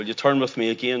Will you turn with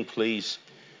me again, please,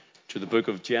 to the book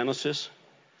of Genesis?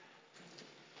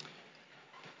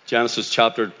 Genesis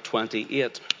chapter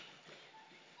 28.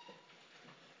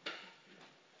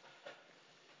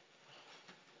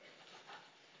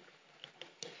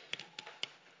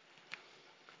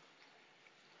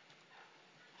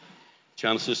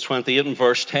 Genesis 28 and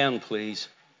verse 10, please.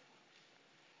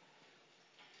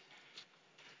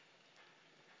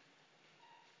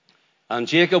 And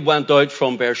Jacob went out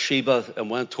from Beersheba and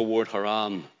went toward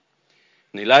Haran.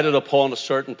 And he lighted upon a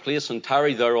certain place and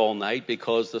tarried there all night,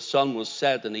 because the sun was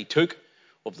set. And he took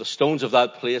of the stones of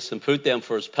that place and put them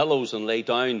for his pillows, and lay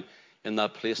down in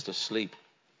that place to sleep.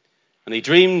 And he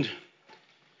dreamed,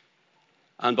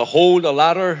 and behold, a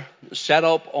ladder set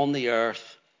up on the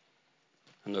earth,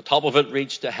 and the top of it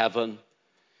reached to heaven.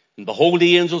 And behold,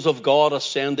 the angels of God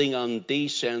ascending and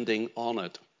descending on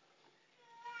it.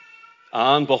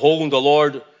 And behold, the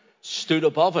Lord stood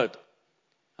above it,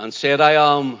 and said, I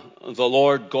am the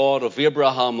Lord God of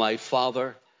Abraham thy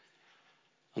father,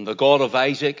 and the God of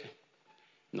Isaac.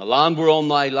 And the land whereon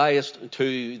thou liest,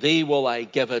 to thee will I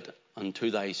give it,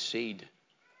 unto thy seed.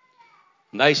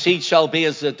 And thy seed shall be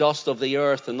as the dust of the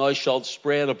earth, and thou shalt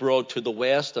spread abroad to the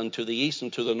west, and to the east,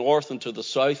 and to the north, and to the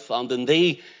south. And in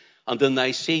thee and in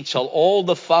thy seed shall all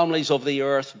the families of the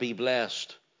earth be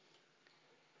blessed.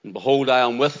 And behold, I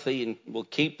am with thee, and will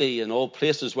keep thee in all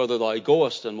places whither thou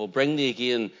goest, and will bring thee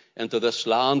again into this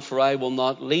land. For I will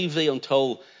not leave thee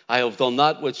until I have done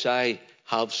that which I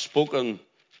have spoken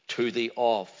to thee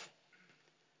of.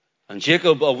 And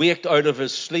Jacob awaked out of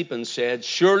his sleep and said,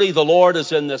 Surely the Lord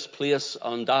is in this place,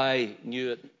 and I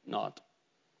knew it not.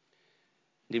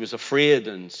 And he was afraid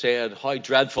and said, How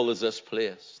dreadful is this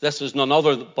place? This is none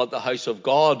other but the house of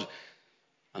God,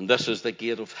 and this is the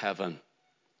gate of heaven.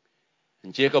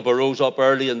 And Jacob arose up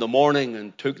early in the morning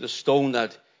and took the stone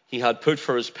that he had put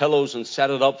for his pillows and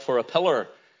set it up for a pillar,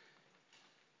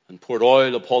 and poured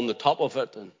oil upon the top of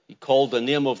it. And he called the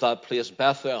name of that place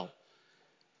Bethel.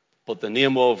 But the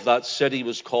name of that city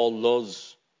was called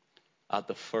Luz at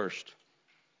the first.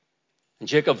 And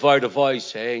Jacob vowed a vow,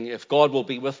 saying, If God will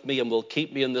be with me and will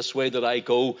keep me in this way that I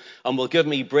go, and will give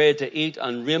me bread to eat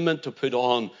and raiment to put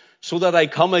on, so that I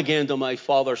come again to my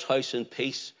father's house in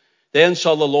peace, then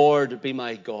shall the Lord be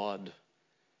my God.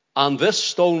 And this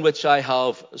stone which I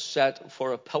have set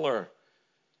for a pillar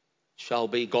shall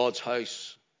be God's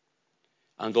house.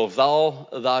 And of thou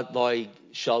that thou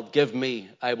shalt give me,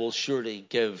 I will surely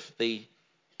give the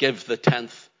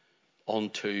 10th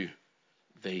unto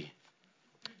thee.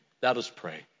 Let us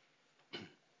pray.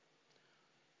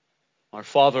 Our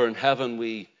Father in heaven,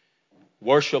 we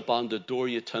worship and adore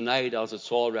you tonight as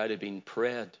it's already been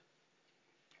prayed.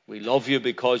 We love you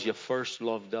because you first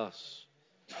loved us.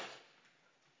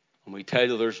 And we tell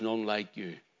you there's none like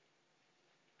you.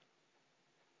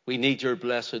 We need your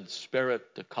blessed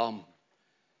Spirit to come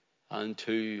and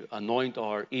to anoint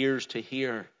our ears to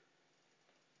hear,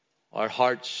 our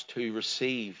hearts to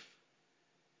receive.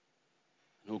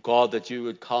 And, oh God, that you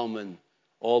would come in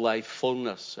all thy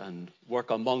fullness and work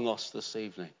among us this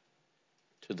evening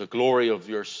to the glory of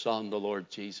your Son, the Lord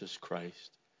Jesus Christ.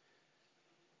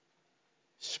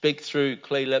 Speak through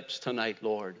clay lips tonight,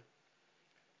 Lord,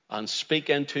 and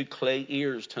speak into clay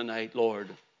ears tonight, Lord,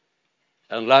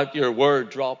 and let your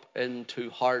word drop into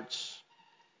hearts,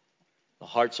 the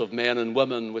hearts of men and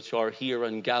women which are here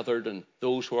and gathered, and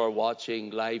those who are watching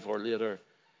live or later.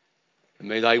 And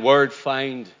may thy word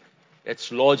find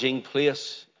its lodging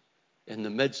place in the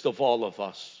midst of all of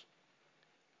us,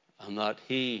 and that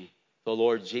he, the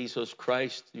Lord Jesus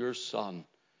Christ, your Son,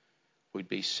 would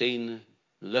be seen,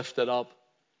 lifted up,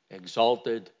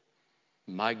 exalted,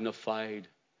 magnified,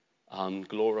 and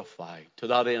glorified. To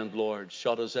that end, Lord,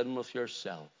 shut us in with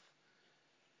yourself,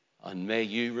 and may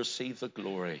you receive the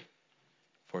glory.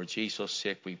 For Jesus'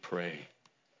 sake we pray.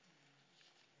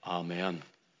 Amen.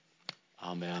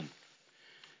 Amen.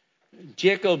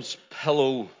 Jacob's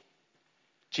pillow,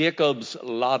 Jacob's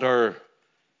ladder,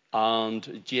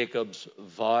 and Jacob's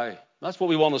vow. That's what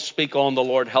we want to speak on, the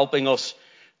Lord helping us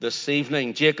this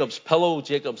evening. Jacob's pillow,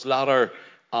 Jacob's ladder,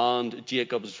 and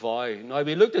Jacob's vow. Now,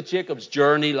 we looked at Jacob's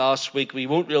journey last week. We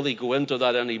won't really go into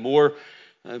that anymore,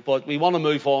 but we want to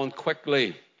move on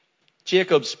quickly.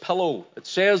 Jacob's pillow. It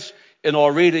says in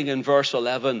our reading in verse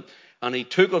 11, and he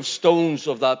took of stones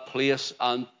of that place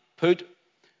and put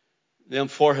them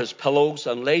for his pillows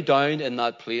and lay down in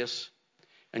that place.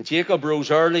 And Jacob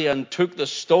rose early and took the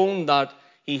stone that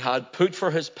he had put for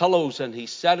his pillows, and he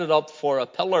set it up for a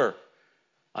pillar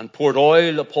and poured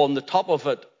oil upon the top of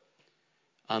it.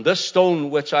 And this stone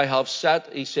which I have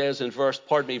set, he says in verse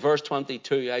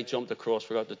 22, I jumped across,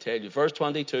 forgot to tell you. Verse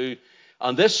 22,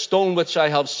 And this stone which I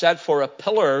have set for a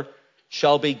pillar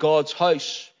shall be God's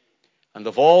house. And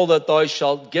of all that thou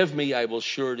shalt give me, I will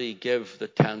surely give the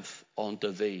tenth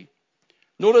unto thee.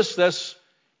 Notice this,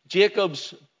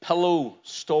 Jacob's pillow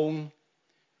stone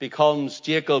becomes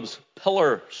Jacob's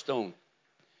pillar stone.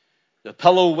 The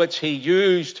pillow which he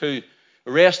used to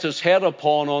rest his head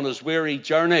upon on his weary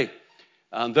journey.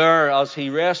 And there, as he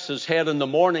rests his head in the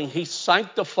morning, he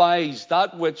sanctifies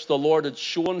that which the Lord had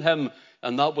shown him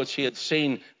and that which he had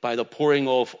seen by the pouring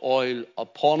of oil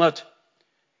upon it.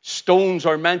 Stones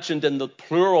are mentioned in the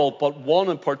plural, but one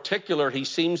in particular he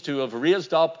seems to have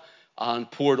raised up and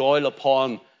poured oil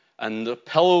upon, and the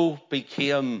pillow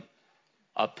became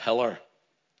a pillar.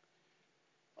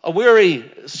 A weary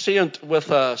saint with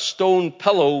a stone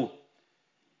pillow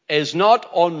is not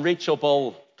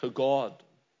unreachable to God.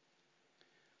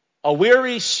 A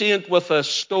weary saint with a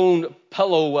stone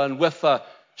pillow and with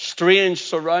strange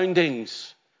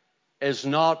surroundings is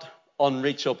not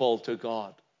unreachable to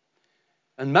God.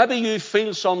 And maybe you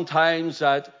feel sometimes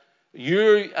that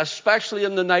you, especially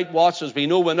in the night watches, we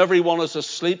know when everyone is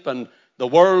asleep and the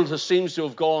world seems to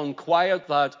have gone quiet,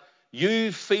 that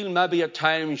you feel maybe at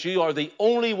times you are the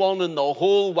only one in the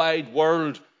whole wide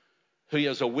world who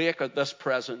is awake at this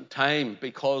present time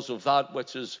because of that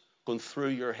which is going through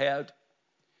your head.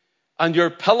 And your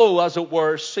pillow, as it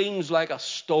were, seems like a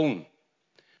stone.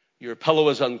 Your pillow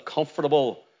is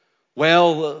uncomfortable.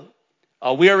 Well,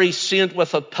 a weary saint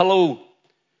with a pillow,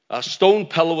 a stone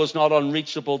pillow, is not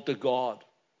unreachable to God.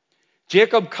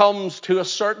 Jacob comes to a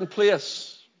certain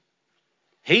place.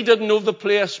 He didn't know the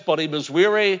place, but he was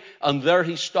weary, and there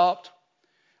he stopped.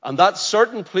 And that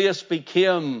certain place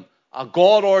became a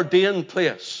God-ordained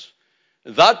place.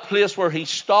 That place where he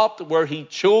stopped, where he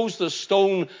chose the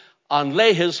stone and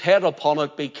lay his head upon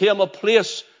it, became a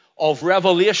place of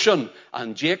revelation.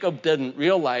 And Jacob didn't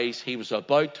realize he was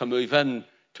about to move in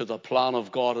to the plan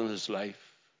of God in his life.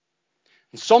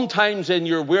 And sometimes in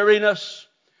your weariness,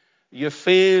 you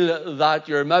feel that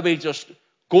you're maybe just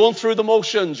going through the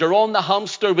motions. You're on the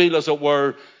hamster wheel, as it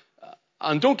were.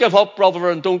 And don't give up, brother,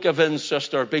 and don't give in,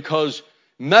 sister, because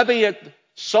maybe at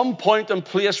some point and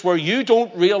place where you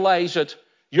don't realize it,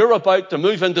 you're about to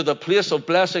move into the place of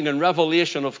blessing and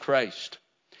revelation of Christ.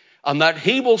 And that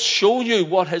he will show you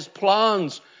what his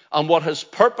plans and what his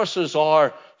purposes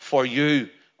are for you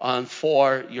and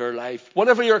for your life.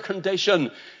 Whatever your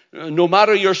condition, no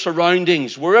matter your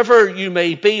surroundings, wherever you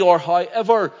may be or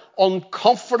however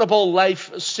uncomfortable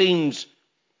life seems,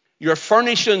 your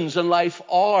furnishings in life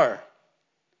are,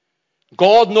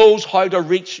 God knows how to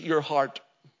reach your heart.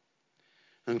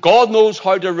 And God knows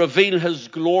how to reveal his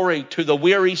glory to the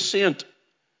weary saint,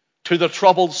 to the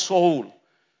troubled soul,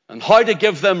 and how to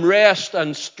give them rest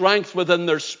and strength within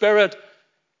their spirit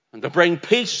and to bring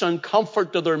peace and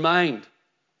comfort to their mind.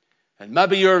 And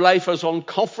maybe your life is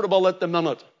uncomfortable at the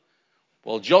minute.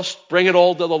 Well, just bring it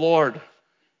all to the Lord.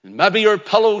 And maybe your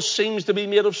pillow seems to be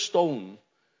made of stone.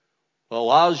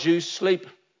 Well, as you sleep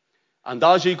and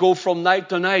as you go from night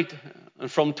to night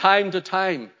and from time to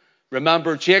time,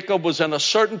 remember, Jacob was in a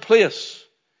certain place,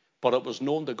 but it was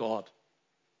known to God.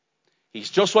 He's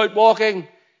just out walking.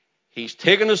 He's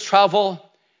taken his travel.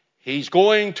 He's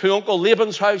going to Uncle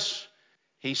Laban's house.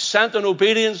 He's sent in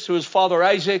obedience to his father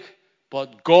Isaac.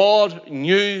 But God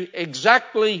knew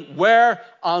exactly where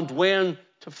and when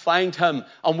to find him.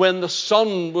 And when the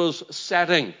sun was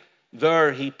setting,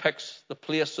 there he picks the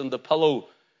place in the pillow.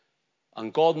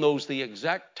 And God knows the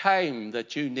exact time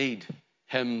that you need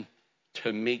him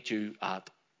to meet you at.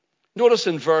 Notice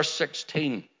in verse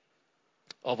 16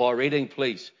 of our reading,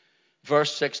 please.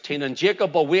 Verse 16, and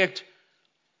Jacob awaked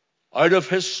out of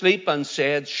his sleep and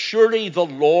said, surely the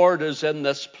Lord is in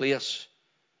this place,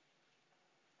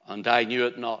 and I knew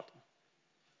it not.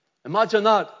 Imagine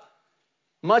that.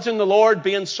 Imagine the Lord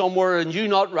being somewhere and you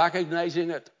not recognizing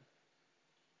it.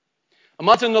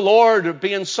 Imagine the Lord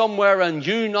being somewhere and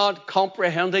you not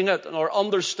comprehending it, nor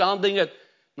understanding it,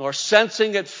 nor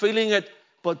sensing it, feeling it.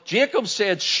 But Jacob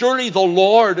said, surely the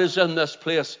Lord is in this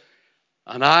place,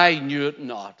 and I knew it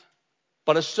not.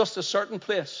 But it's just a certain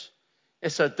place.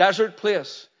 It's a desert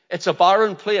place. It's a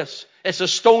barren place. It's a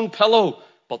stone pillow.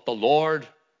 But the Lord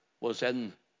was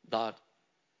in that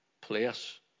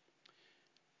place.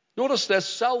 Notice this,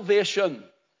 salvation.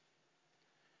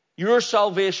 Your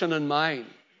salvation and mine.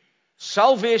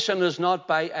 Salvation is not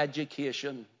by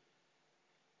education.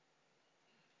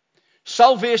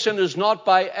 Salvation is not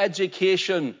by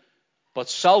education, but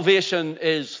salvation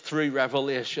is through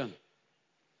revelation.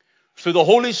 Through the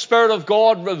Holy Spirit of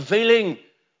God revealing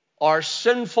our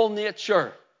sinful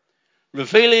nature,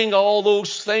 revealing all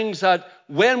those things that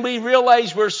when we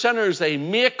realize we're sinners, they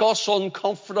make us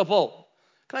uncomfortable.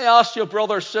 Can I ask you,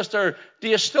 brother, sister, do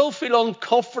you still feel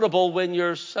uncomfortable when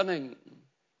you're sinning?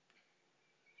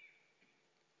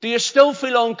 Do you still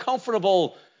feel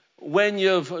uncomfortable when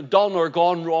you've done or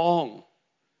gone wrong?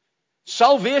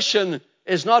 Salvation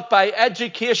is not by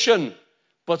education,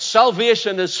 but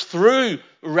salvation is through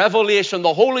revelation.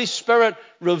 The Holy Spirit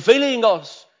revealing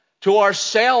us to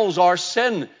ourselves, our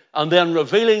sin, and then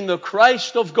revealing the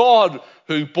Christ of God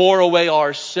who bore away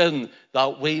our sin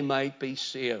that we might be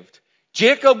saved.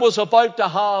 Jacob was about to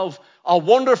have a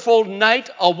wonderful night,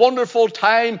 a wonderful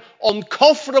time,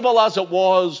 uncomfortable as it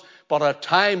was, but a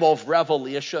time of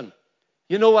revelation.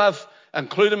 You know, I've,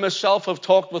 including myself, have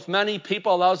talked with many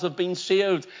people as have been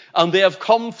saved, and they have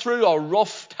come through a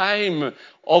rough time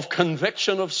of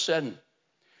conviction of sin.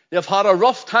 They've had a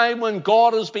rough time when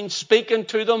God has been speaking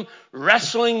to them,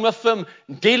 wrestling with them,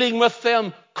 dealing with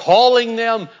them, calling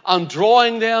them and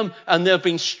drawing them, and they've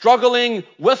been struggling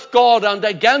with God and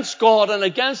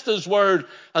against His Word.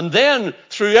 And then,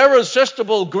 through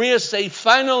irresistible grace, they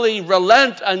finally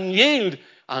relent and yield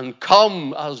and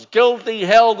come as guilty,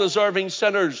 hell-deserving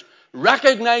sinners,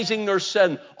 recognizing their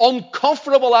sin,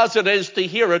 uncomfortable as it is to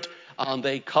hear it, and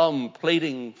they come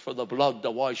pleading for the blood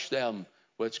to wash them,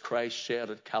 which Christ shed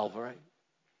at Calvary.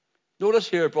 Notice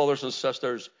here, brothers and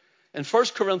sisters, in 1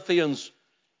 Corinthians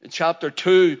in chapter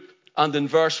 2 and in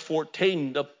verse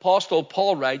 14, the Apostle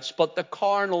Paul writes, "But the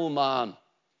carnal man,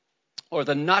 or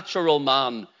the natural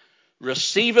man,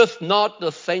 receiveth not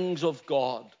the things of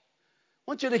God."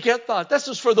 I want you to get that. This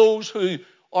is for those who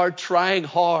are trying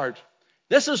hard.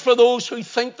 This is for those who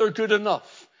think they're good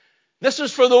enough. This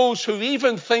is for those who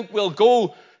even think we'll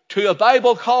go to a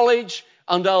Bible college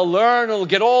and they'll learn, they'll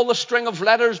get all the string of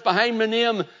letters behind my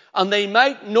name, and they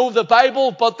might know the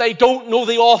Bible, but they don't know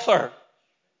the author.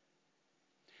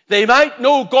 They might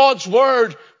know God's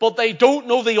Word, but they don't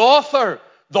know the author,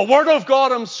 the Word of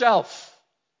God Himself.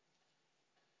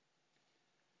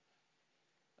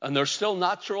 And they're still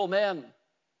natural men,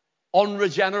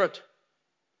 unregenerate,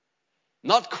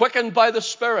 not quickened by the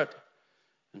Spirit.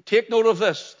 And take note of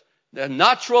this. The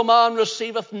natural man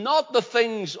receiveth not the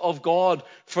things of God,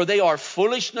 for they are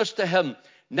foolishness to him.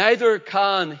 Neither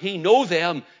can he know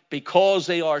them, because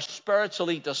they are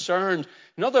spiritually discerned.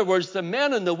 In other words, the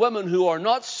men and the women who are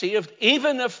not saved,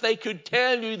 even if they could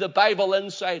tell you the Bible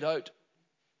inside out,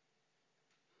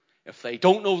 if they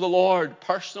don't know the Lord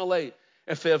personally,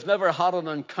 if they have never had an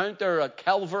encounter at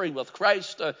Calvary with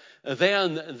Christ,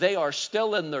 then they are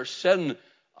still in their sin,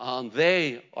 and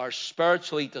they are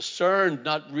spiritually discerned,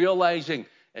 not realizing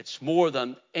it's more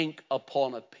than ink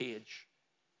upon a page.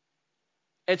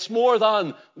 It's more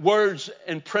than words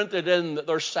imprinted in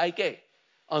their psyche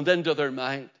and into their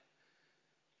mind.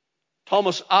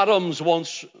 Thomas Adams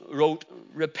once wrote,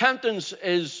 "Repentance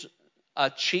is a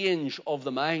change of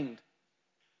the mind."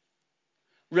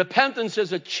 Repentance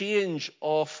is a change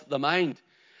of the mind.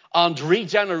 And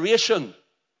regeneration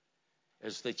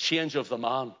is the change of the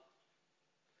man.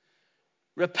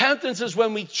 Repentance is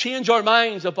when we change our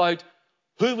minds about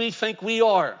who we think we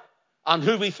are and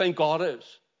who we think God is.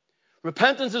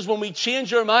 Repentance is when we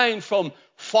change our mind from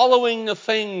following the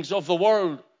things of the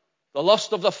world, the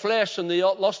lust of the flesh and the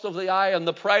lust of the eye and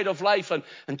the pride of life,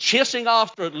 and chasing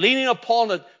after it, leaning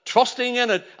upon it, trusting in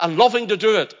it, and loving to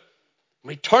do it.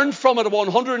 We turn from it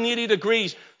 180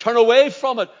 degrees, turn away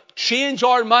from it, change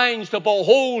our minds to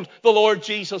behold the Lord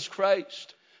Jesus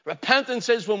Christ. Repentance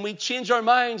is when we change our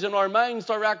minds and our minds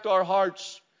direct our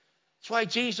hearts. That's why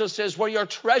Jesus says, where your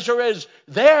treasure is,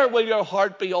 there will your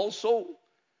heart be also.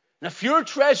 And if your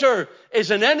treasure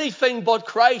is in anything but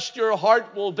Christ, your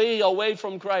heart will be away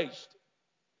from Christ.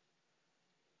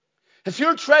 If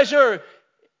your treasure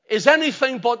is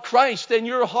anything but Christ, then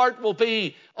your heart will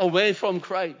be away from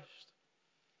Christ.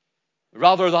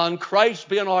 Rather than Christ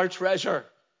being our treasure.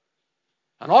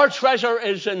 And our treasure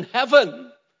is in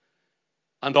heaven.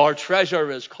 And our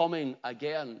treasure is coming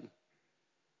again.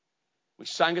 We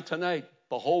sang it tonight.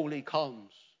 Behold, He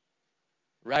comes,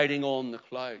 riding on the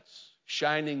clouds,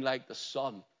 shining like the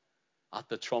sun at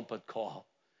the trumpet call.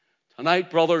 Tonight,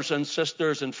 brothers and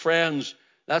sisters and friends,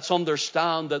 let's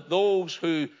understand that those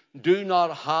who do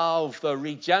not have the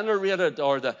regenerated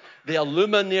or the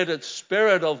illuminated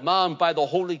spirit of man by the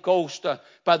Holy Ghost,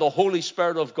 by the Holy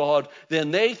Spirit of God,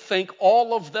 then they think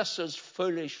all of this is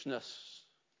foolishness.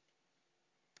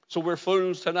 So we're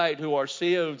fools tonight who are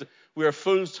saved. We're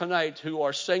fools tonight who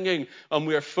are singing. And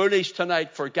we're foolish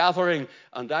tonight for gathering.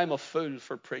 And I'm a fool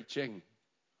for preaching.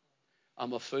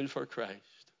 I'm a fool for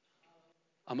Christ.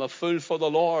 I'm a fool for the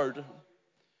Lord.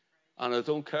 And I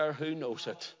don't care who knows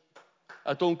it.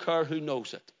 I don't care who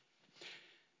knows it.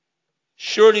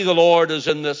 Surely the Lord is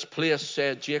in this place,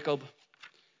 said Jacob.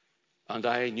 and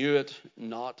I knew it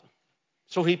not.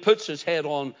 So he puts his head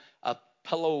on a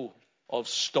pillow of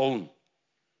stone,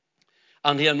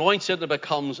 and he anoints it and it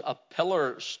becomes a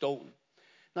pillar stone.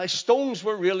 Now, stones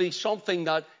were really something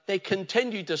that they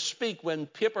continue to speak when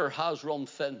paper has run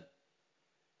thin.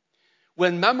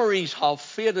 When memories have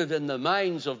faded in the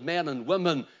minds of men and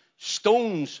women,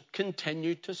 stones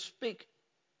continue to speak.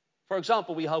 For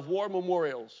example, we have war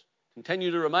memorials,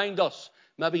 continue to remind us.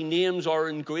 Maybe names are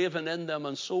engraven in them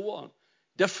and so on.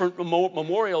 Different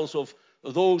memorials of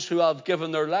those who have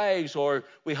given their lives, or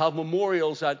we have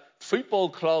memorials at football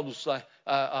clubs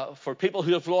for people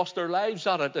who have lost their lives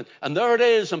at it. And there it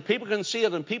is, and people can see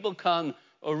it, and people can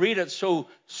read it. So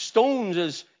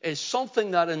stones is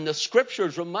something that in the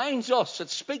Scriptures reminds us. It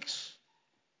speaks.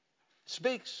 It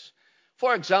speaks.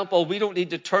 For example, we don't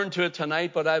need to turn to it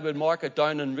tonight, but I would mark it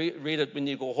down and read it when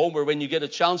you go home or when you get a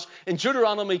chance. In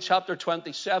Deuteronomy chapter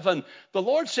 27, the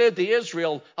Lord said to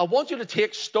Israel, I want you to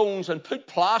take stones and put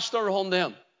plaster on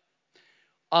them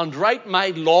and write my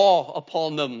law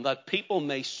upon them that people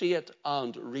may see it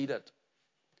and read it.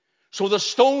 So the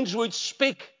stones would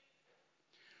speak.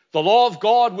 The law of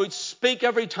God would speak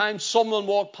every time someone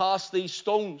walked past these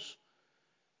stones.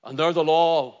 And there the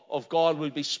law of God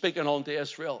would be speaking unto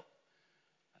Israel.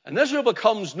 And Israel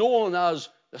becomes known as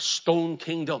the Stone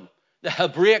Kingdom, the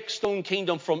Hebraic Stone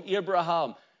Kingdom, from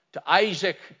Abraham to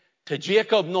Isaac to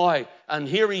Jacob now. And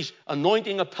here he's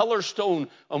anointing a pillar stone,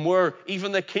 and where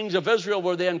even the kings of Israel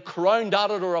were then crowned at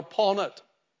it or upon it.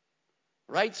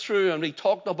 Right through, and we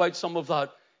talked about some of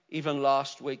that even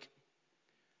last week.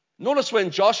 Notice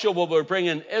when Joshua were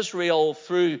bringing Israel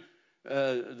through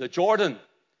the Jordan,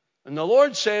 and the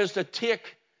Lord says to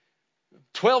take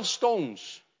 12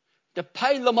 stones, to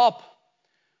pile them up.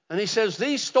 And he says,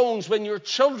 these stones, when your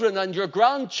children and your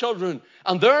grandchildren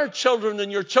and their children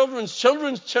and your children's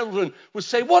children's children would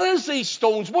say, what is these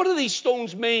stones? What do these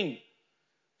stones mean?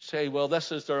 Say, well,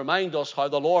 this is to remind us how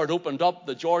the Lord opened up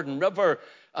the Jordan River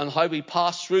and how we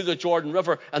passed through the Jordan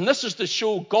River. And this is to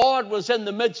show God was in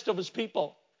the midst of his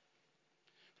people.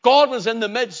 God was in the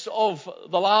midst of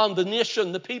the land, the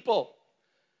nation, the people.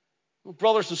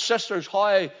 Brothers and sisters,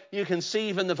 how you can see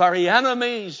even the very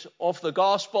enemies of the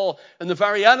gospel and the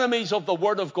very enemies of the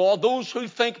word of God, those who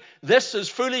think this is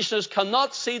foolishness,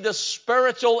 cannot see the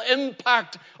spiritual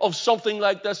impact of something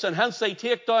like this, and hence they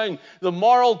take down the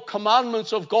moral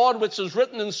commandments of God, which is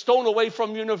written in stone, away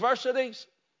from universities.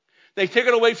 They take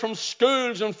it away from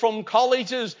schools and from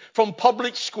colleges, from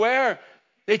public square.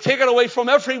 They take it away from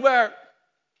everywhere.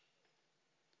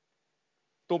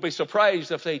 Don't be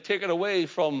surprised if they take it away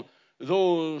from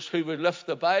those who would lift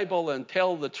the Bible and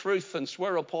tell the truth and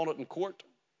swear upon it in court.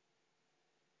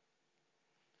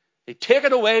 They take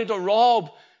it away to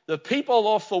rob the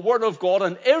people of the Word of God,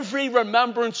 and every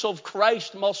remembrance of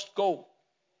Christ must go.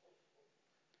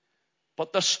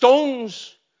 But the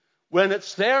stones, when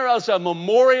it's there as a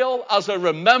memorial, as a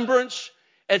remembrance,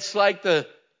 it's like the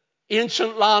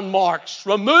ancient landmarks.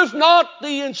 Remove not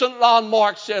the ancient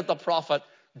landmarks, said the prophet.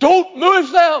 Don't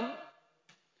move them.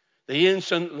 The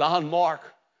ancient landmark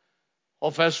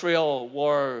of Israel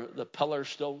were the pillar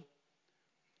stone,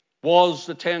 was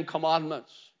the Ten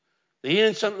Commandments. The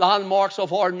ancient landmarks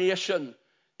of our nation,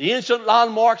 the ancient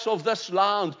landmarks of this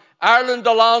land, Ireland,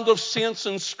 the land of saints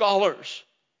and scholars.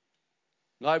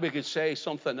 Now we could say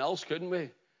something else, couldn't we?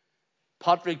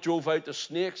 Patrick drove out the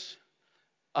snakes,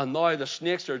 and now the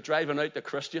snakes are driving out the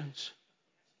Christians.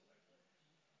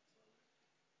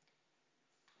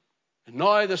 And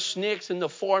now the snakes in the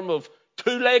form of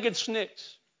two-legged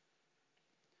snakes,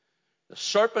 the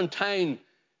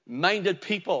serpentine-minded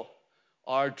people,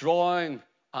 are drawing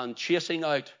and chasing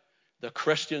out the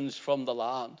Christians from the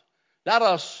land. Let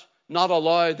us not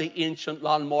allow the ancient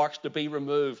landmarks to be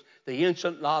removed. The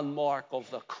ancient landmark of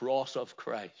the cross of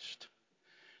Christ.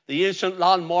 The ancient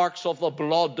landmarks of the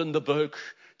blood in the book.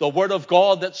 The Word of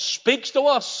God that speaks to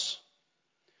us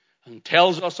and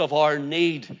tells us of our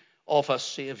need of a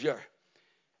Savior.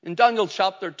 In Daniel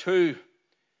chapter 2,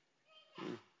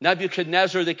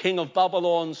 Nebuchadnezzar, the king of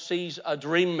Babylon, sees a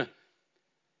dream.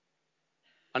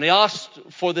 And he asked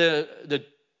for the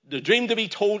dream to be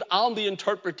told and the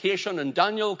interpretation. And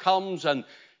Daniel comes and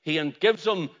he gives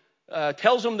him,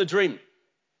 tells him the dream.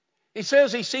 He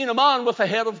says he's seen a man with a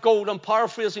head of gold, I'm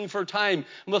paraphrasing for time,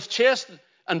 and with chest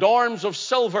and arms of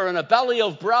silver and a belly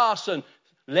of brass and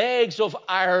legs of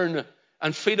iron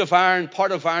and feet of iron,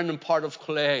 part of iron and part of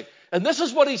clay. And this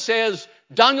is what he says.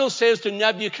 Daniel says to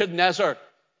Nebuchadnezzar.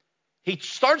 He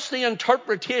starts the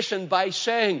interpretation by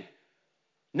saying,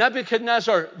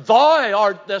 Nebuchadnezzar, thou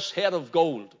art this head of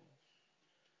gold.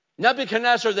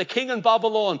 Nebuchadnezzar, the king in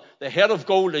Babylon, the head of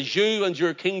gold is you and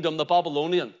your kingdom, the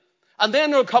Babylonian. And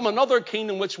then there'll come another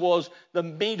kingdom, which was the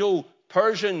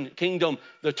Medo-Persian kingdom,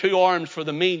 the two arms for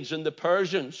the Medes and the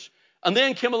Persians. And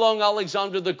then came along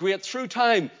Alexander the Great through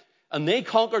time, and they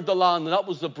conquered the land, and that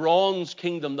was the Bronze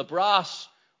Kingdom, the brass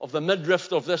of the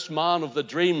midriff of this man of the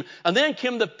dream. And then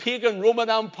came the pagan Roman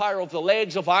Empire of the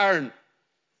legs of iron.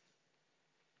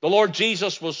 The Lord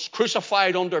Jesus was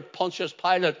crucified under Pontius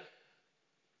Pilate,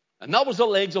 and that was the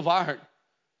legs of iron.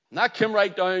 And that came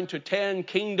right down to 10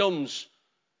 kingdoms.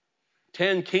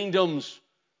 10 kingdoms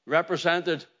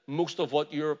represented most of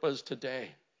what Europe is today.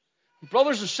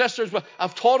 Brothers and sisters,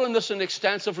 I've taught on this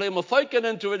extensively, and without getting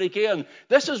into it again,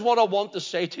 this is what I want to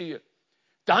say to you.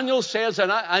 Daniel says,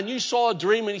 and you saw a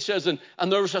dream, and he says, and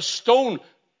there was a stone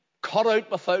cut out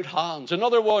without hands. In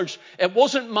other words, it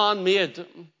wasn't man-made.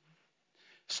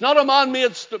 It's not a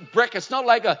man-made brick. It's not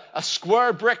like a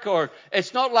square brick, or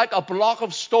it's not like a block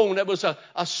of stone. It was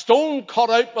a stone cut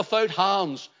out without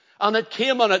hands. And it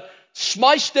came and it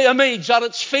smashed the image at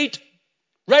its feet,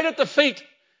 right at the feet.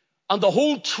 And the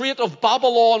whole trait of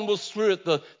Babylon was through it.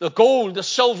 The gold, the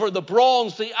silver, the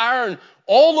bronze, the iron,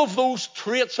 all of those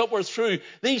traits that were through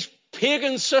these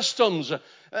pagan systems,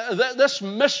 this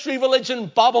mystery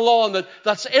religion Babylon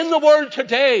that's in the world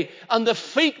today. And the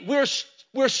feet,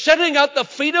 we're sitting at the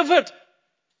feet of it.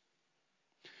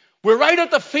 We're right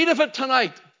at the feet of it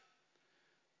tonight.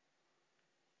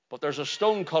 But there's a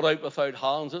stone cut out without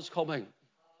hands that's coming.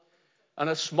 And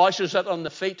it smashes it on the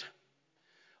feet.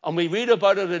 And we read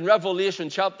about it in Revelation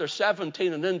chapter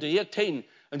 17 and into 18.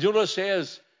 And you know what it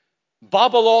says?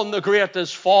 Babylon the Great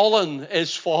is fallen,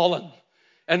 is fallen.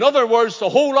 In other words, the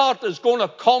whole lot is going to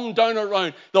come down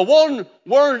around. The one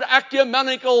world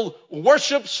ecumenical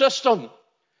worship system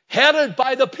headed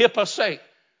by the papacy.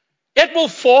 It will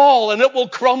fall and it will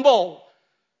crumble.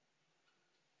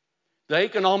 The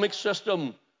economic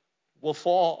system will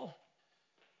fall.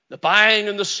 The buying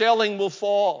and the selling will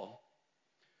fall.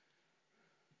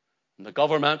 And the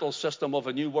governmental system of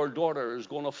a new world order is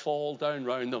going to fall down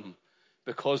around them,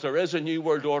 because there is a new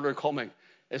world order coming.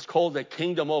 It's called the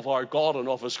kingdom of our God and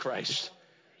of his Christ.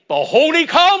 Behold, he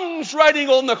comes riding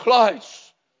on the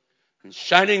clouds and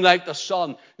shining like the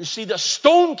sun. You see, the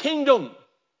stone kingdom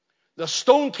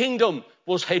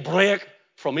was Hebraic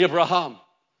from Abraham.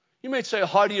 You might say,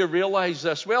 how do you realize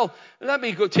this? Well, let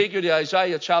me go take you to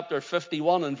Isaiah chapter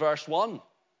 51 and verse 1.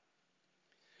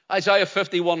 Isaiah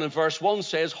 51 and verse 1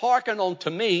 says, hearken unto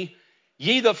me,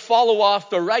 ye that follow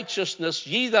after righteousness,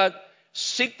 ye that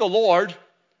seek the Lord.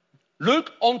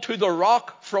 Look unto the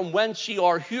rock from whence ye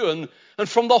are hewn, and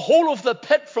from the hole of the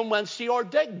pit from whence ye are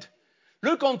digged.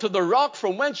 Look unto the rock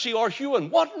from whence ye are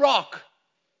hewn. What rock?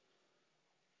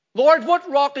 Lord, what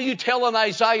rock are you telling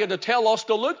Isaiah to tell us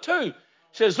to look to?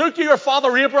 He says, look to your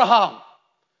father Abraham.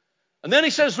 And then he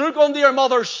says, look unto your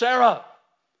mother Sarah.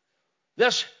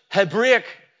 This Hebraic,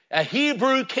 a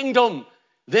Hebrew kingdom,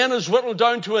 then is whittled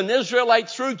down to an Israelite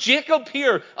through Jacob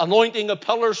here, anointing a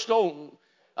pillar stone.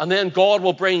 And then God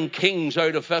will bring kings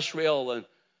out of Israel and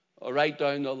right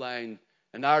down the line.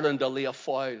 In Ireland, they'll lay a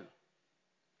foil.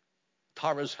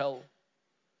 Tara's Hill.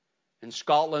 In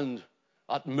Scotland,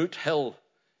 at Moot Hill,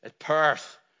 at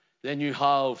Perth. Then you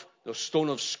have the Stone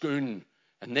of Scone.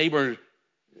 And they were,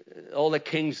 all the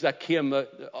kings that came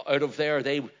out of there,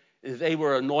 they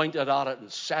were anointed at it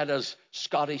and set as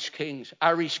Scottish kings,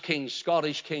 Irish kings,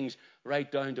 Scottish kings, right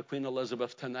down to Queen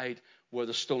Elizabeth tonight, where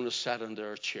the stone is set in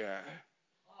their chair.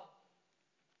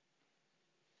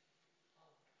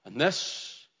 And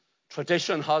this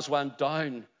tradition has went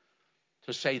down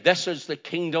to say this is the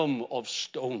kingdom of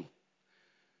stone.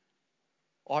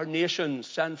 Our nation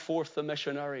sent forth the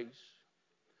missionaries.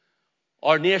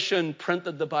 Our nation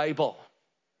printed the Bible.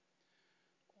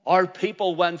 Our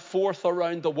people went forth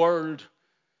around the world,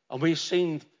 and we've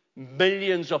seen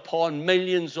millions upon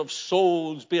millions of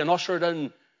souls being ushered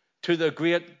in to the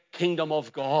great kingdom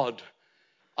of God.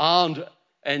 And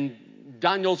in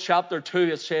Daniel chapter 2,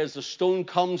 it says the stone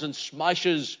comes and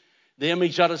smashes the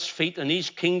image at its feet, and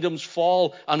these kingdoms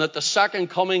fall. And at the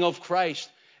second coming of Christ,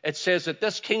 it says that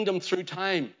this kingdom through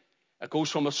time, it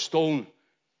goes from a stone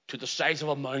to the size of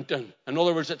a mountain. In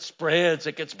other words, it spreads,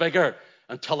 it gets bigger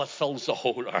until it fills the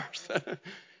whole earth.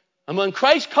 And when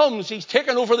Christ comes, he's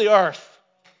taken over the earth.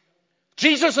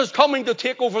 Jesus is coming to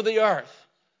take over the earth.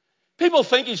 People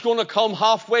think he's going to come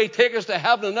halfway, take us to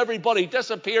heaven, and everybody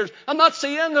disappears. And that's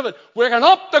the end of it. We're going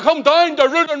up to come down to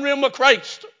rule and reign with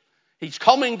Christ. He's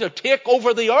coming to take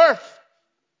over the earth.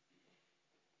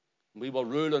 We will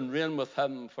rule and reign with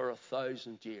him for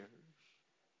 1,000 years.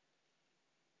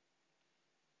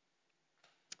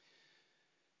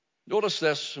 Notice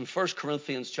this in 1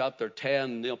 Corinthians chapter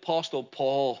 10. The Apostle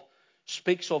Paul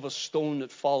speaks of a stone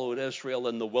that followed Israel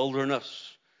in the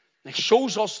wilderness. And he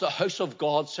shows us the house of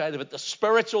God side of it, the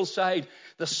spiritual side,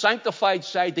 the sanctified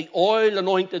side, the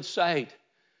oil-anointed side.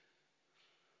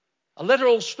 A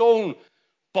literal stone,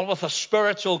 but with a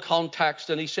spiritual context.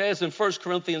 And he says in 1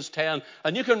 Corinthians 10,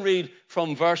 and you can read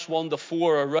from verse 1 to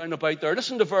 4 around about there.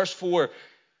 Listen to verse 4.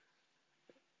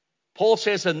 Paul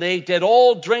says, and they did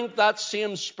all drink that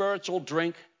same spiritual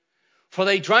drink, for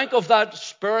they drank of that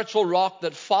spiritual rock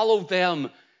that followed them,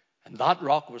 and that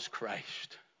rock was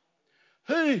Christ.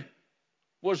 Who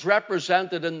was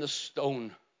represented in the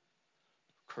stone?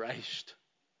 Christ.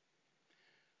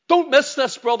 Don't miss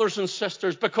this, brothers and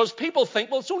sisters, because people think,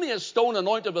 well, it's only a stone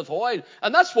anointed with oil.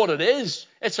 And that's what it is.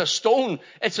 It's a stone.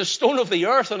 It's a stone of the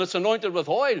earth, and it's anointed with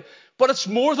oil. But it's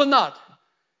more than that.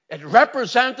 It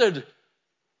represented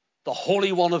the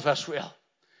Holy One of Israel.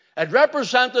 It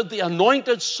represented the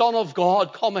anointed Son of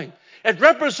God coming. It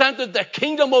represented the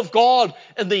kingdom of God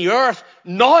in the earth,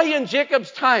 now in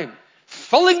Jacob's time,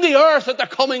 filling the earth at the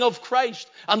coming of Christ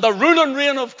and the rule and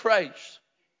reign of Christ.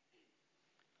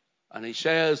 And he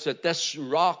says that this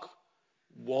rock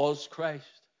was Christ.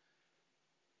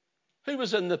 Who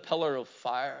was in the pillar of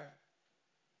fire?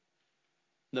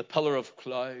 The pillar of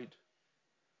cloud?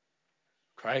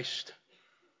 Christ.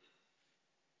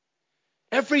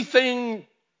 Everything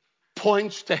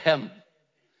points to him.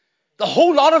 The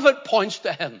whole lot of it points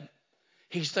to him.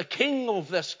 He's the king of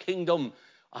this kingdom,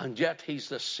 and yet he's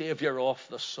the savior of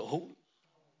the soul.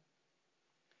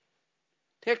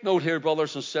 Take note here,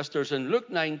 brothers and sisters, in Luke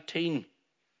 19.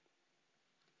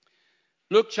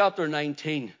 Luke chapter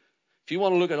 19. If you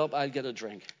want to look it up, I'll get a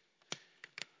drink.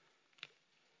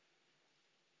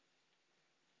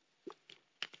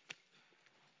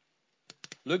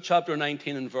 Luke chapter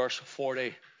 19 and verse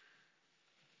 40.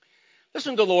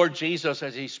 Listen to Lord Jesus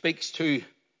as he speaks to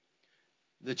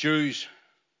the Jews,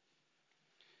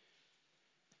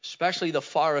 especially the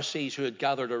Pharisees who had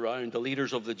gathered around, the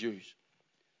leaders of the Jews.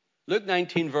 Luke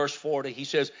 19 verse 40, he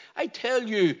says, I tell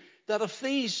you that if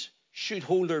these should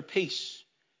hold their peace,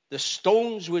 the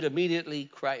stones would immediately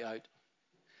cry out.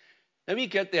 Now we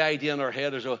get the idea in our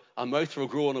head as a mouth will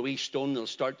grow on a wee stone and they'll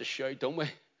start to shout, don't we?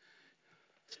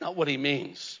 That's not what he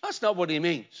means. That's not what he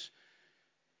means.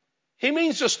 He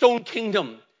means the stone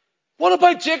kingdom. What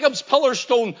about Jacob's pillar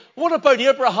stone? What about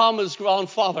Abraham, his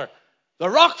grandfather? The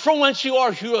rock from whence you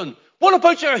are hewn. What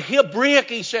about your Hebraic,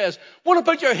 he says? What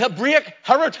about your Hebraic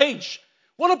heritage?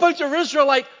 What about your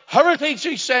Israelite heritage,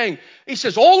 he's saying? He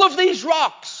says, all of these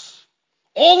rocks,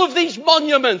 all of these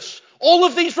monuments, all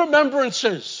of these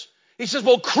remembrances, he says,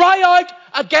 will cry out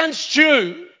against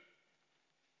you.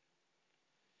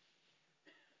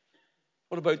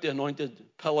 What about the anointed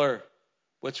pillar,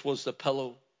 which was the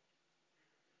pillow?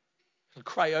 It'll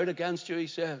cry out against you, he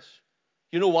says.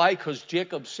 You know why? Because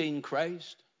Jacob's seen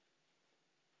Christ.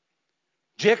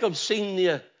 Jacob's seen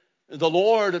the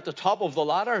Lord at the top of the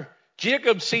ladder.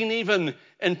 Jacob's seen even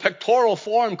in pictorial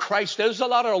form, Christ is the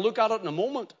ladder. I'll look at it in a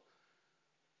moment.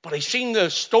 But he's seen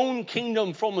the stone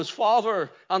kingdom from his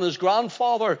father and his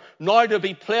grandfather now to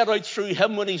be played out through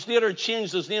him when he's later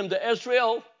changed his name to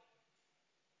Israel.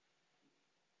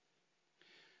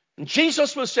 And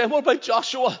Jesus was saying, what about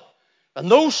Joshua? And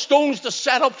those stones to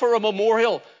set up for a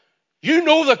memorial. You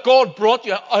know that God brought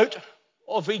you out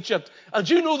of Egypt. And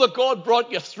you know that God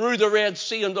brought you through the Red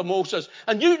Sea into Moses.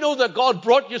 And you know that God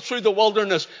brought you through the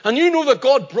wilderness. And you know that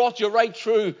God brought you right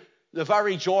through the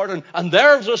very Jordan. And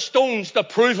there's the stones to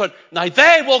prove it. Now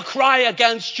they will cry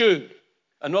against you.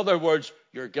 In other words,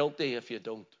 you're guilty if you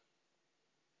don't.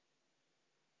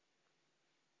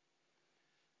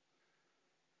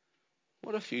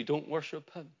 What if you don't worship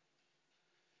him?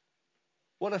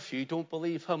 What if you don't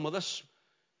believe him? Well, this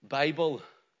Bible,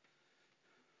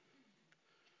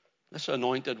 this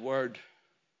anointed word,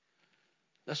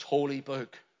 this holy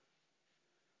book,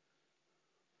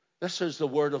 this is the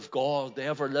word of God, the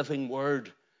ever-living word.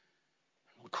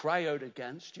 It will cry out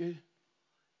against you.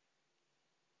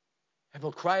 It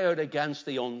will cry out against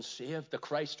the unsaved, the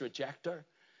Christ rejecter.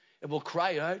 It will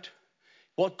cry out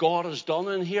what God has done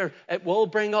in here. It will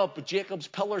bring up Jacob's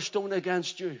pillar stone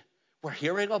against you. We're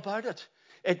hearing about it.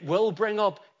 It will bring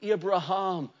up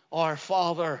Abraham, our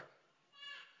father.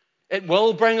 It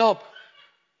will bring up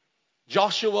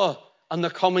Joshua and the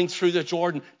coming through the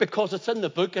Jordan, because it's in the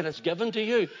book and it's given to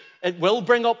you. It will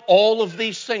bring up all of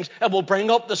these things. It will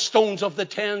bring up the stones of the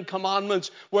 10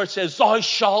 Commandments where it says, thou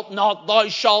shalt not, thou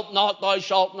shalt not, thou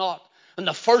shalt not. And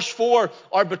the first 4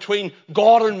 are between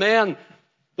God and man.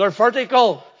 They're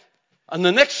vertical. And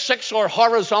the next 6 are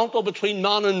horizontal, between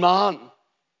man and man.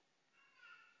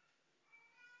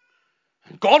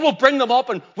 God will bring them up,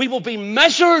 and we will be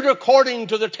measured according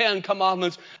to the 10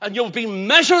 Commandments, and you'll be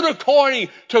measured according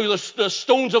to the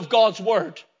stones of God's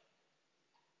Word.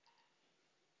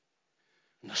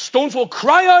 And the stones will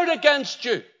cry out against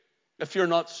you if you're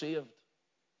not saved.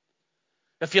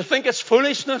 If you think it's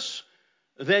foolishness,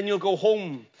 then you'll go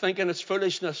home thinking it's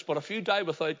foolishness. But if you die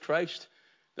without Christ,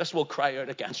 this will cry out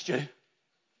against you.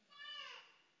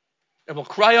 It will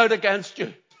cry out against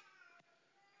you.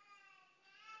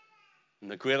 And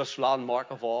the greatest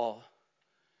landmark of all,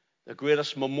 the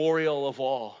greatest memorial of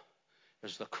all,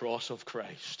 is the cross of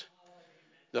Christ.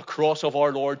 The cross of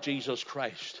our Lord Jesus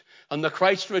Christ. And the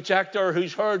Christ rejecter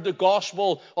who's heard the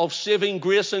gospel of saving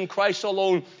grace in Christ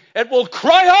alone, it will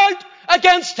cry out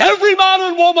against every man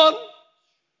and woman.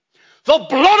 The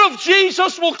blood of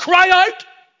Jesus will cry out.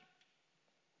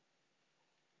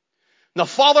 And the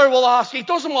Father will ask, he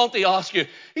doesn't want to ask you.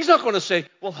 He's not going to say,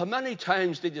 well, how many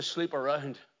times did you sleep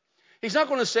around? He's not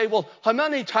going to say, well, how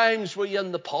many times were you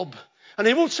in the pub? And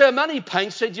he won't say, how many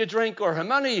pints did you drink? Or how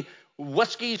many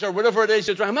whiskies or whatever it is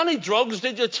you drink? How many drugs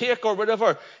did you take or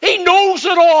whatever? He knows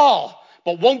it all.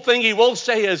 But one thing he will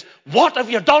say is, what have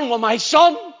you done with my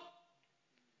son?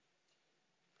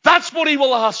 That's what he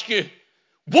will ask you.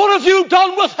 What have you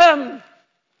done with him?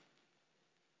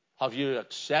 Have you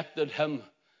accepted him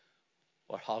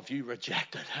or have you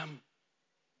rejected him?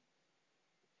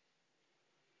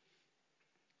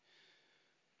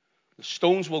 The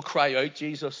stones will cry out,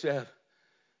 Jesus said.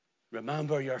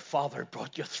 Remember, your Father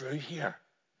brought you through here.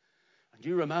 And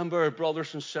you remember,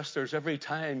 brothers and sisters, every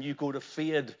time you go to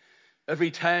fade,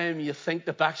 every time you think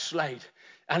to backslide,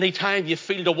 any time you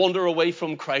feel to wander away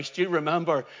from Christ, you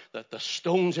remember that the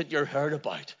stones that you heard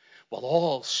about will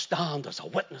all stand as a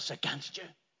witness against you.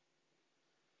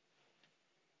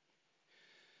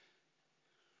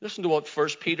 Listen to what 1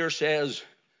 Peter says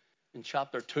in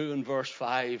chapter 2 and verse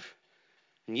 5.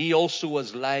 And ye also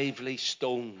as lively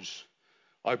stones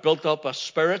are built up a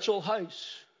spiritual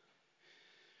house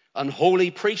and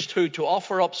holy priesthood to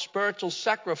offer up spiritual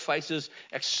sacrifices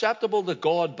acceptable to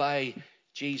God by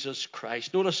Jesus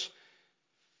Christ. Notice,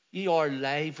 ye are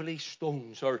lively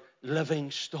stones or living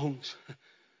stones. Do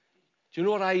you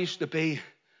know what I used to be?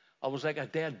 I was like a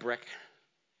dead brick.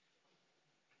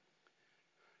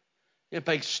 You have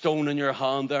a big stone in your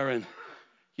hand there, and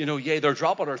you know, you either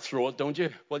drop it or throw it, don't you?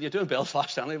 Well, you do in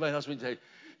Belfast anyway, that's what you do.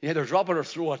 You either drop it or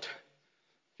throw it.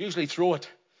 Usually throw it.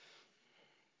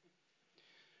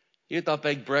 You get that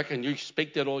big brick and you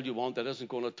speak to it all you want, it isn't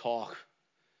going to talk.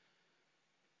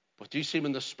 But you see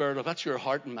in the spirit of, that's your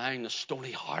heart and mind, a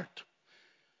stony heart.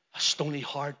 A stony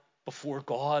heart before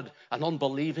God, an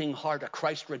unbelieving heart, a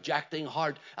Christ-rejecting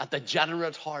heart, a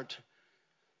degenerate heart,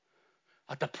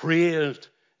 a depraved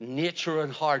nature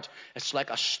and heart. It's like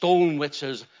a stone which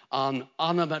is an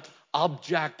animate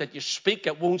object that you speak,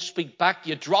 it won't speak back.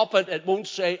 You drop it, it won't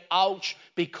say ouch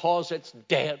because it's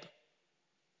dead.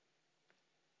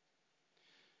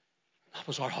 That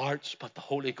was our hearts, but the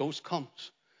Holy Ghost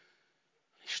comes.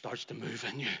 He starts to move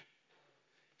in you. He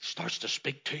starts to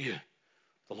speak to you.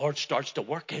 The Lord starts to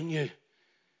work in you. And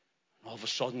all of a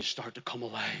sudden you start to come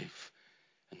alive.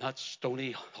 And that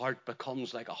stony heart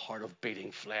becomes like a heart of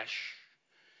beating flesh.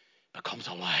 Becomes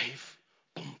alive.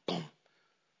 Boom, boom,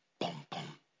 boom, boom,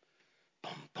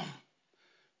 boom, boom,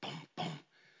 boom, boom.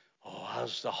 Oh,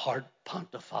 as the heart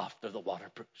panteth after the water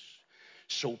brooks,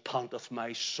 so panteth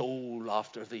my soul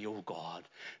after thee, O God.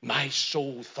 My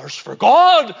soul thirsts for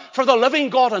God, for the living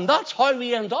God. And that's how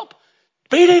we end up.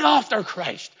 Beating after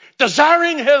Christ,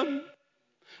 desiring him,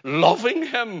 loving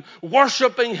him,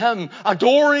 worshipping him,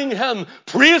 adoring him,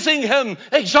 praising him,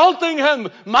 exalting him,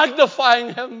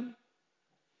 magnifying him.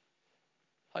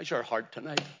 How's your heart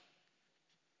tonight?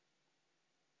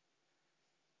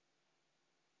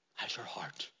 How's your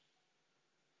heart?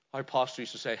 Our pastor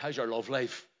used to say, how's your love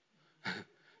life?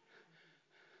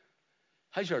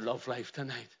 How's your love life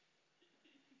tonight?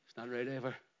 It's not right,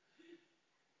 ever.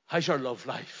 How's your love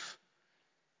life?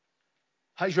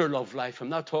 How's your love life? I'm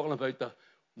not talking about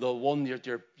the one that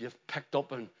you've picked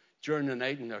up and during the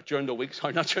night or during the week.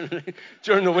 Sorry, not during the night.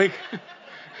 During the week.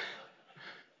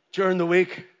 During the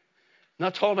week. I'm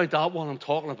not talking about that one. I'm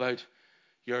talking about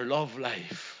your love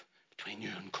life between you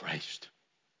and Christ.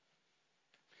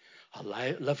 A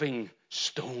living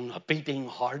stone, a beating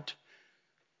heart.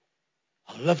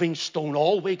 A living stone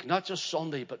all week, not just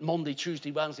Sunday, but Monday,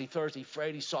 Tuesday, Wednesday, Thursday,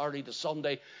 Friday, Saturday to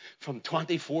Sunday, from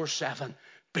 24/7.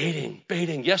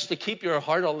 Beating. Yes, to keep your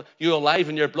heart, you alive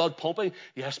and your blood pumping.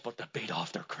 Yes, but to beat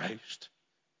after Christ.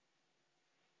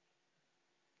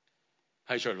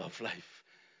 How's your love life?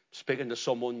 Speaking to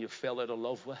someone, you fell out of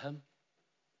love with him.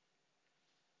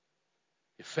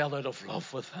 You fell out of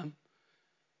love with him.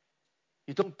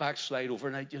 You don't backslide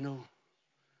overnight, you know.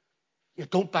 You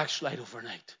don't backslide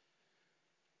overnight.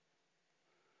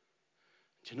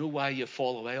 Do you know why you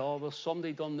fall away? Oh, well,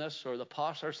 somebody done this, or the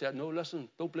pastor said, no, listen,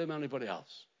 don't blame anybody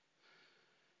else.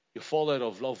 You fall out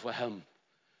of love with him,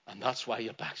 and that's why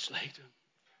you backslide.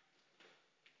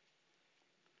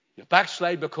 You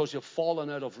backslide because you've fallen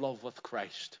out of love with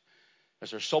Christ.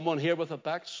 Is there someone here with a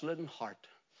backslidden heart?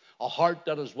 A heart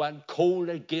that has went cold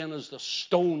again as the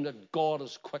stone that God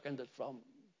has quickened it from.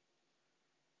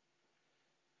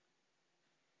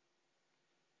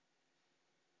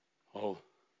 Oh,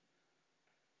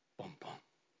 bum, bum,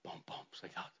 bum, bumps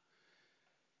like that.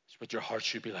 It's what your heart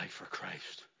should be like for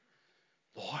Christ.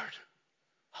 Lord,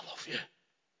 I love you.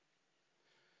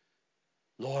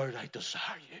 Lord, I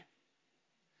desire you.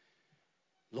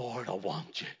 Lord, I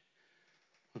want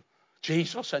you.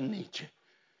 Jesus, I need you.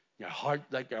 Your heart,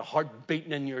 like your heart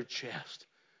beating in your chest.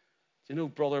 Do you know,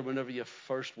 brother, whenever you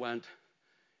first went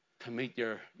to meet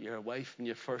your wife and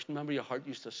you first, remember your heart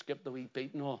used to skip the wee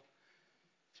beat and all?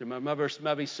 Do you remember,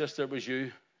 maybe sister, it was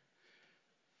you?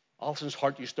 Alson's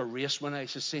heart used to race when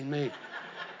she seen me.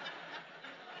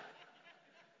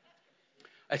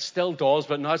 It still does,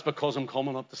 but now it's because I'm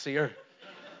coming up to see her.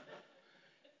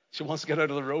 She wants to get out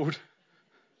of the road.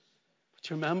 But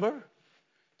do you remember?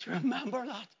 Do you remember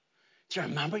that? Do you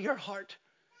remember your heart?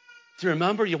 Do you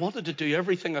remember you wanted to do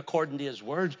everything according to his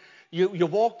word? You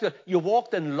walked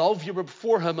in love. You were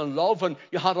before him in love, and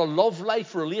you had a love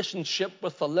life relationship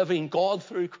with the living God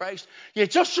through Christ. You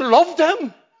just loved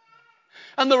him.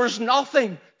 And there was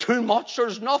nothing too much.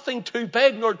 There's nothing too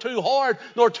big, nor too hard,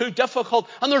 nor too difficult.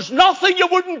 And there's nothing you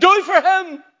wouldn't do for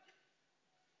him.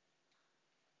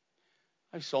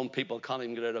 Some people can't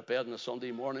even get out of bed on a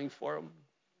Sunday morning for him.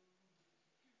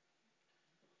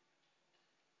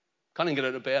 Can't even get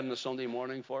out of bed on a Sunday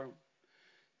morning for him.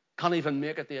 Can't even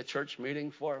make it to a church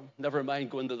meeting for him. Never mind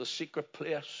going to the secret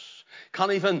place.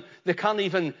 They can't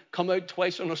even come out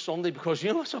twice on a Sunday because,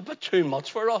 you know, it's a bit too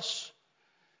much for us.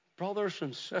 Brothers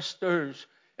and sisters,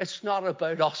 it's not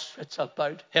about us. It's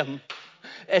about him.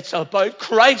 It's about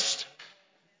Christ.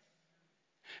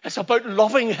 It's about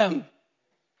loving him.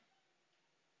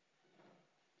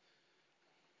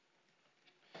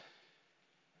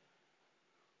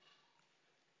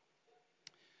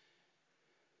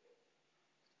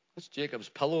 That's Jacob's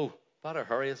pillow. Better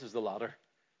hurry, this is the ladder.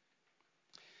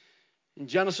 In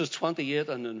Genesis 28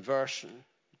 and in verse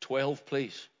 12,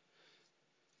 please.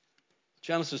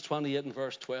 Genesis 28 and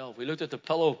verse 12. We looked at the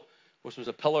pillow, which was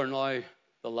a pillar, now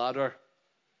the ladder.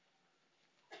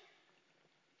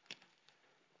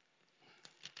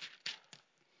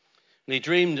 And he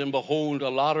dreamed, and behold, a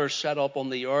ladder set up on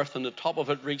the earth, and the top of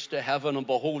it reached to heaven, and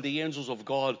behold, the angels of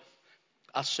God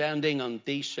ascending and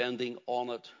descending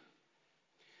on it.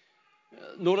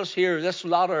 Notice here, this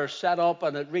ladder set up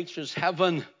and it reaches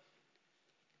heaven.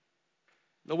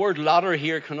 The word ladder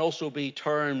here can also be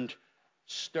termed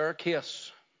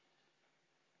staircase.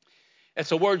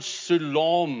 It's a word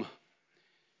sulam.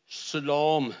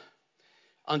 Sulam.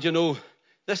 And you know,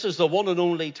 this is the one and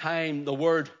only time the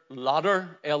word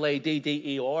ladder,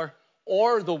 L-A-D-D-E-R,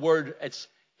 or the word, its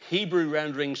Hebrew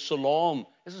rendering salam.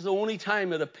 This is the only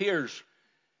time it appears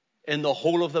in the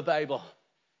whole of the Bible.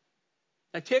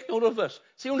 Now take note of this.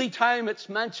 It's the only time it's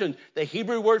mentioned. The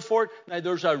Hebrew word for it, now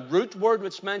there's a root word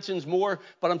which mentions more,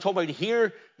 but I'm talking about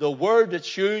here, the word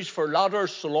that's used for ladder,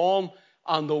 salam,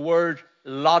 and the word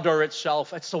ladder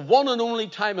itself. It's the one and only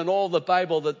time in all the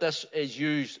Bible that this is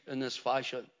used in this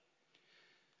fashion.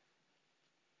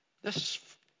 This,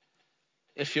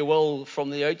 if you will, from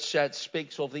the outset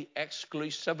speaks of the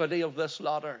exclusivity of this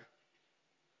ladder.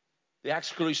 The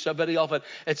exclusivity of it.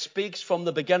 It speaks from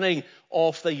the beginning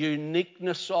of the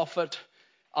uniqueness of it.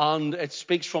 And it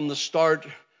speaks from the start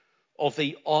of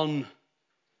the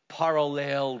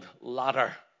unparalleled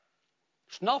ladder.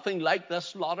 There's nothing like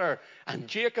this ladder. And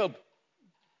Jacob,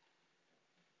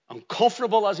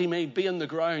 uncomfortable as he may be in the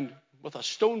ground with a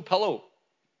stone pillow,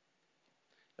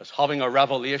 is having a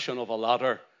revelation of a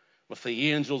ladder with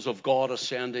the angels of God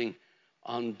ascending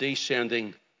and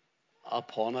descending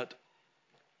upon it.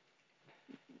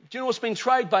 Do you know it's been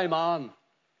tried by man?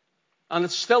 And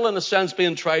it's still in a sense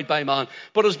being tried by man.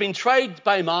 But it's been tried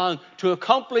by man to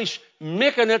accomplish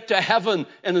making it to heaven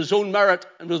in his own merit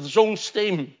and with his own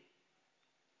steam.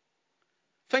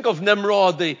 Think of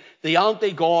Nimrod, the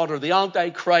anti-God or the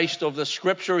anti-Christ of the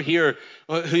scripture here,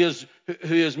 who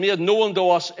is made known to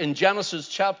us in Genesis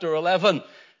chapter 11.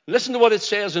 Listen to what it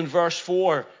says in verse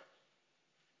 4.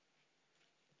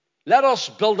 Let us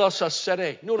build us a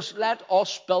city. Notice, let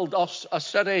us build us a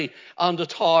city and a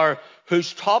tower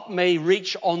whose top may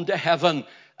reach unto heaven.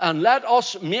 And let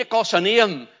us make us a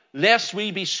name, lest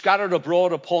we be scattered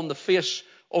abroad upon the face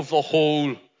of the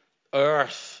whole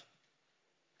earth.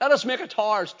 Let us make a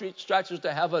tower stretches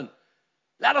to heaven.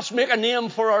 Let us make a name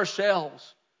for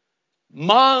ourselves.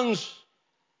 Man's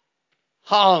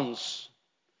hands,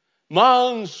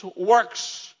 man's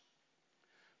works,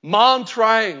 man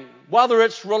trying, whether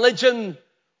it's religion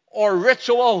or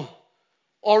ritual,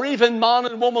 or even man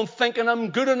and woman thinking,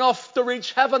 I'm good enough to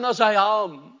reach heaven as I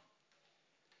am.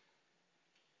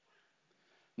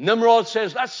 Nimrod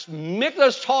says, let's make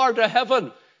this tower to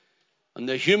heaven. And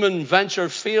the human venture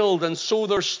failed, and so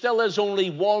there still is only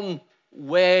one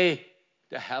way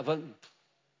to heaven.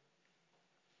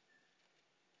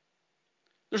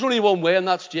 There's only one way, and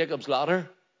that's Jacob's ladder.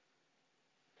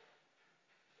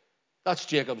 That's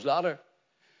Jacob's ladder.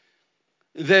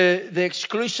 The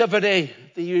exclusivity,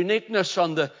 the uniqueness,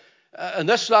 and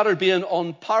this ladder being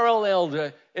unparalleled,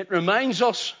 it reminds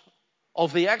us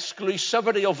of the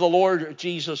exclusivity of the Lord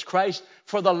Jesus Christ,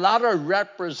 for the ladder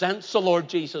represents the Lord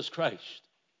Jesus Christ.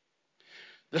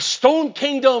 The stone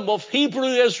kingdom of Hebrew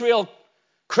Israel,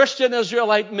 Christian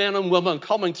Israelite men and women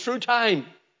coming through time.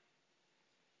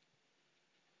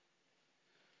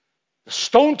 The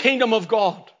stone kingdom of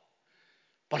God.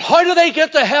 But how do they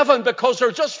get to heaven? Because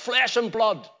they're just flesh and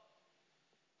blood.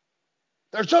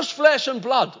 They're just flesh and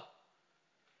blood.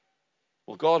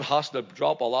 Well, God has to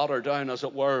drop a ladder down, as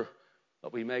it were,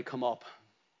 that we may come up.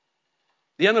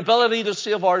 The inability to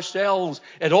save ourselves,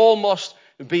 it all must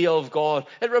be of God.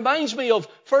 It reminds me of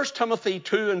 1 Timothy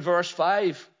 2 and verse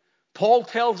 5. Paul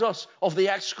tells us of the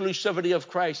exclusivity of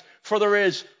Christ. For there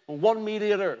is one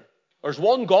mediator. There's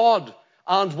one God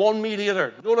and one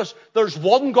mediator. Notice, there's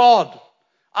one God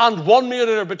and one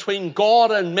mediator between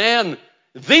God and men.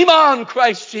 The man,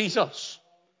 Christ Jesus.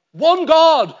 One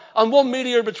God and one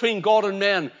mediator between God and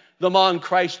men. The man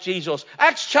Christ Jesus.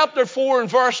 Acts chapter 4 and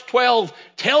verse 12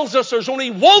 tells us there's only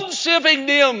one saving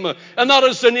name, and that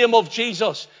is the name of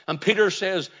Jesus. And Peter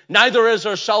says, neither is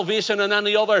there salvation in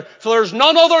any other, for there's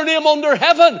none other name under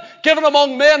heaven given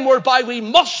among men whereby we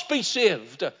must be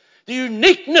saved. The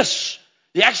uniqueness,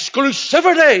 the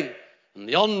exclusivity, and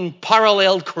the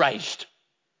unparalleled Christ.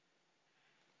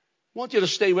 I want you to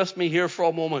stay with me here for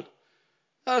a moment.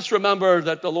 Let's remember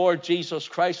that the Lord Jesus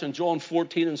Christ in John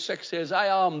 14 and 6 says,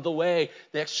 I am the way,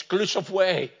 the exclusive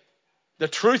way, the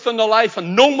truth and the life,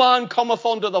 and no man cometh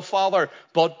unto the Father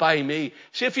but by me.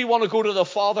 See, if you want to go to the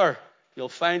Father, you'll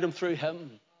find him through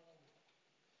him.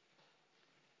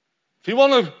 If you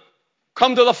want to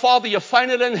come to the Father, you find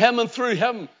it in him and through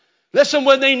him. Listen,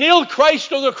 when they nailed Christ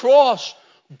to the cross,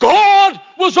 God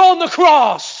was on the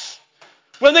cross.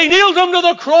 When they nailed him to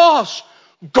the cross,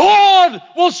 God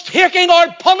was taking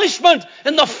our punishment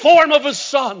in the form of his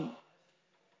Son.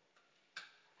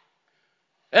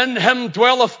 In him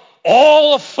dwelleth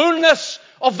all the fullness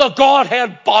of the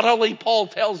Godhead bodily, Paul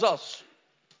tells us.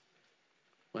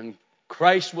 When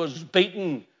Christ was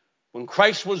beaten, when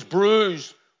Christ was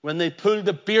bruised, when they pulled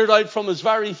the beard out from his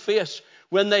very face,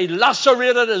 when they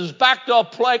lacerated his back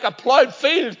up like a plowed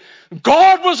field,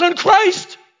 God was in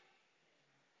Christ.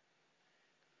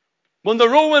 When the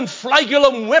Roman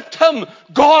flagellum whipped him,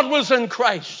 God was in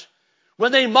Christ.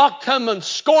 When they mocked him and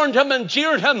scorned him and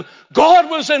jeered him, God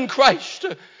was in Christ.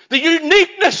 The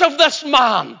uniqueness of this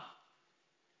man.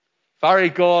 Very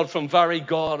God from very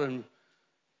God and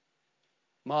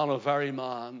man of very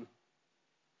man.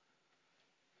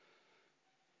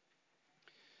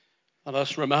 And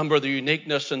let's remember the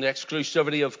uniqueness and the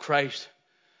exclusivity of Christ.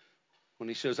 When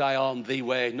he says, I am the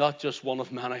way, not just one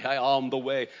of many, I am the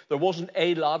way. There wasn't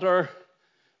a ladder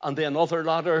and then other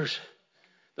ladders.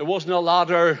 There wasn't a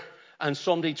ladder and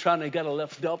somebody trying to get a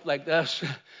lift up like this.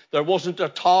 There wasn't a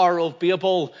Tower of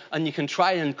Babel and you can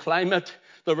try and climb it.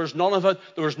 There was none of it.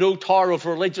 There was no tower of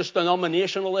religious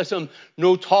denominationalism,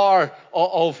 no tower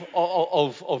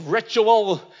of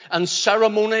ritual and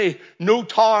ceremony, no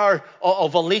tower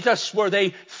of elitists where they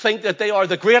think that they are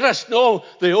the greatest. No,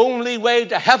 the only way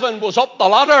to heaven was up the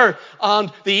ladder,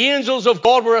 and the angels of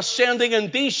God were ascending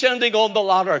and descending on the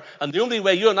ladder. And the only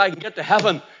way you and I can get to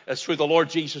heaven is through the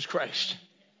Lord Jesus Christ.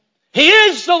 He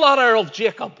is the ladder of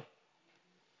Jacob.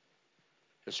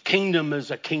 His kingdom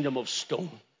is a kingdom of stone.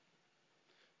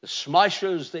 It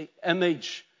smashes the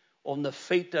image on the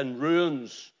feet and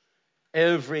ruins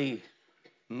every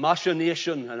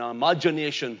machination and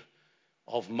imagination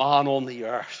of man on the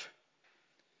earth.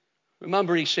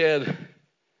 Remember, he said,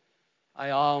 I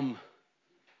am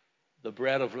the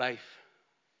bread of life.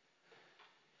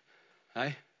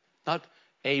 Right? Not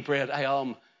a bread, I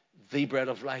am the bread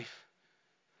of life.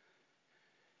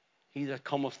 He that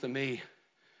cometh to me,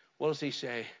 what does he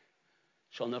say?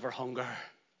 Shall never hunger.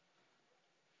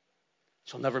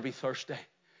 Shall never be thirsty.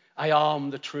 I am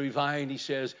the true vine. He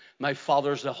says, my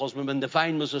Father's the husbandman. The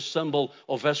vine was a symbol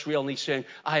of Israel. And he's saying,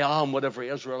 I am what every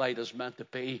Israelite is meant to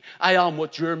be. I am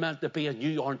what you're meant to be, and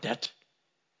you aren't it.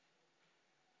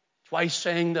 That's why he's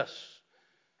saying this.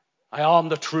 I am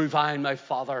the true vine. My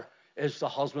Father is the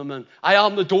husbandman. I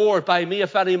am the door. By me,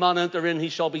 if any man enter in, he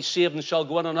shall be saved and shall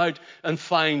go in and out and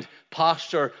find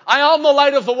pasture. I am the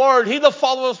light of the world. He that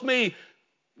followeth me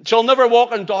shall never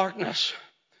walk in darkness,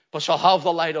 but shall have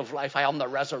the light of life. I am the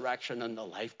resurrection and the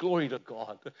life. Glory to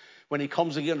God. When he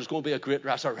comes again, there's going to be a great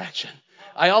resurrection.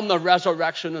 I am the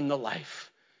resurrection and the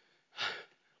life.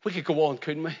 We could go on,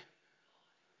 couldn't we? You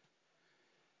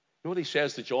know what he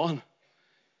says to John?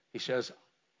 He says,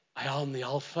 I am the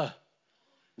Alpha,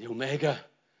 the Omega,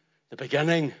 the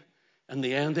beginning and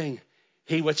the ending.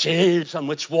 He which is and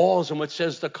which was and which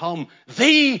is to come,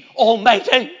 the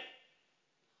Almighty.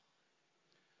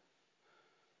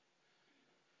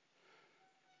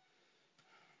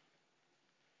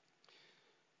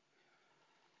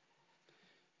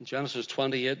 In Genesis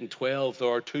 28 and 12, there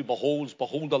are two beholds.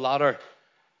 Behold the ladder.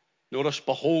 Notice,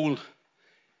 behold,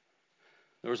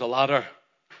 there was a ladder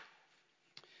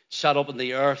set up in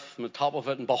the earth on the top of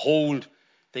it, and behold,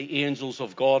 the angels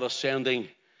of God ascending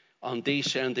and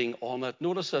descending on it.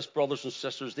 Notice this, brothers and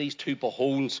sisters, these two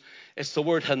beholds. It's the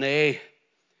word hene,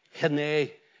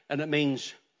 and it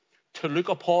means to look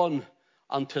upon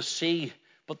and to see.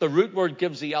 But the root word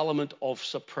gives the element of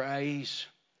surprise.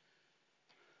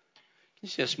 You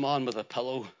see this man with a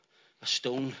pillow, a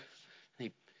stone,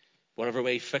 and whatever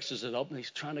way he fixes it up, and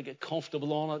he's trying to get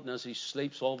comfortable on it, and as he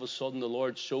sleeps, all of a sudden the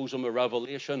Lord shows him a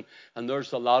revelation, and there's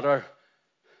the ladder.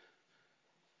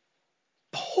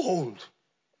 Behold.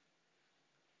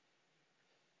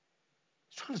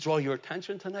 He's trying to draw your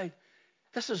attention tonight.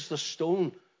 This is the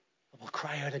stone that will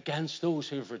cry out against those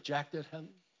who have rejected him.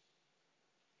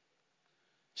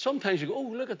 Sometimes you go, oh,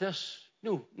 look at this.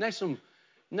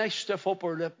 Nice stiff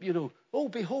upper lip, Oh,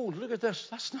 behold, look at this.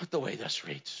 That's not the way this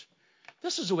reads.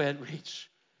 This is the way it reads.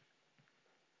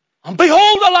 And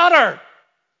behold the ladder.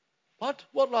 What?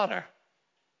 What ladder?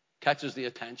 Catches the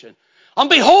attention. And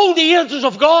behold the angels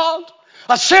of God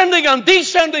ascending and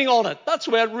descending on it. That's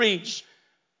the way it reads.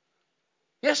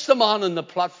 Yes, the man on the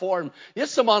platform.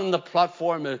 Yes, the man on the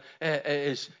platform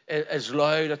is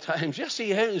loud at times. Yes,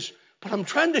 he is. But I'm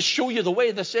trying to show you the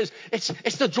way this is.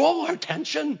 It's to draw our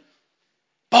attention.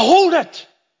 Behold it.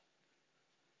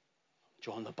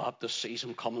 John the Baptist sees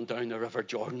him coming down the river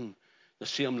Jordan, the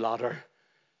same ladder.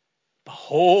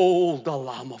 Behold the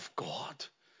Lamb of God,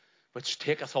 which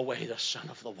taketh away the sin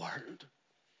of the world.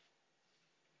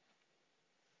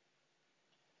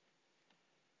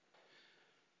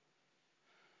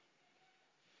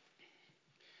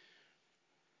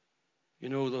 The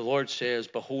Lord says,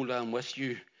 behold, I am with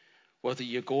you, whether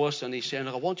you goest. And he's saying,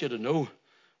 I want you to know,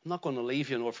 I'm not going to leave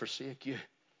you nor forsake you.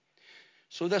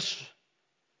 So this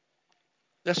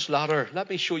ladder, let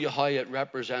me show you how it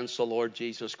represents the Lord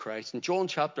Jesus Christ. In John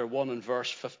chapter 1 and verse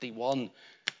 51,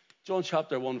 John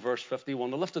chapter 1 verse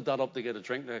 51, I lifted that up to get a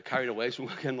drink, I got carried away, so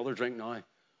we'll get another drink now.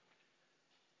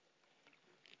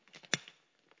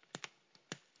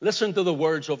 Listen to the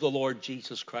words of the Lord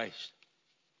Jesus Christ.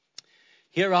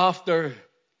 Hereafter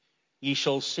ye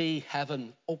shall see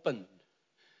heaven opened.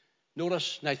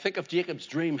 Notice, now think of Jacob's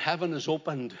dream. Heaven is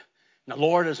opened, and the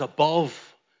Lord is above,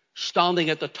 standing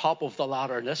at the top of the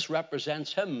ladder. And this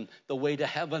represents him, the way to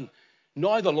heaven.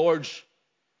 Now the Lord's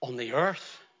on the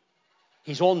earth.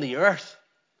 He's on the earth.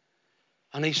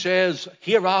 And he says,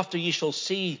 hereafter ye shall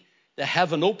see the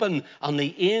heaven open, and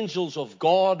the angels of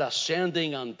God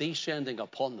ascending and descending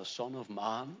upon the Son of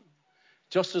Man.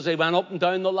 Just as they went up and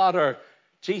down the ladder,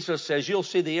 Jesus says, you'll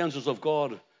see the angels of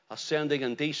God ascending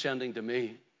and descending to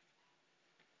me.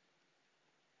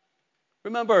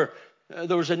 Remember,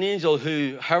 there was an angel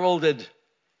who heralded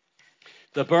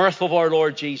the birth of our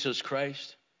Lord Jesus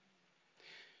Christ.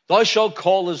 Thou shalt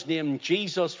call his name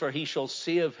Jesus, for he shall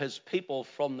save his people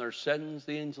from their sins,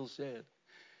 the angel said.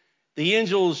 The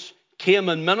angels came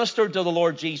and ministered to the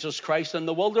Lord Jesus Christ in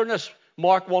the wilderness.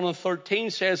 Mark 1 and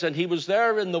 13 says, and he was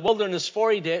there in the wilderness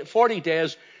 40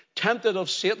 days, tempted of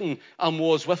Satan, and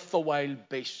was with the wild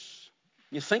beasts.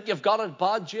 You think you've got it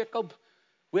bad, Jacob?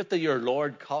 Wait till your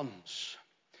Lord comes.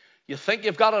 You think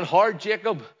you've got it hard,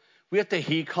 Jacob? Wait till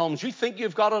he comes. You think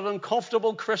you've got it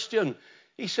uncomfortable, Christian?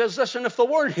 He says, listen, if the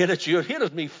world hated you, it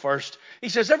hated me first. He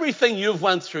says, everything you've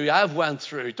went through, I've went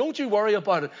through. Don't you worry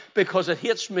about it, because it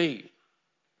hates me.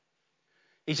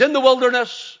 He's in the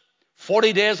wilderness,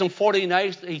 40 days and 40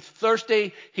 nights. He's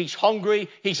thirsty. He's hungry.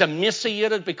 He's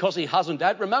emaciated because he hasn't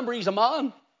ate. Remember, he's a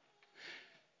man.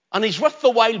 And he's with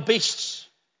the wild beasts.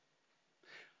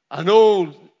 I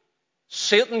know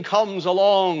Satan comes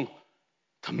along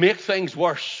to make things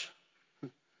worse.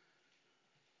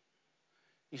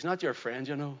 He's not your friend,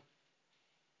 you know.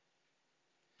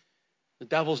 The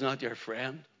devil's not your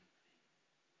friend.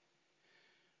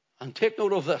 And take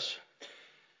note of this.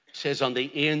 It says, and the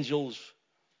angels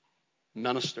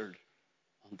ministered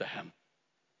unto him.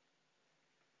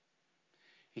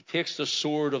 He takes the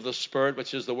sword of the Spirit,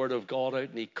 which is the word of God, out,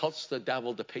 and he cuts the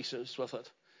devil to pieces with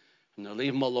it. And they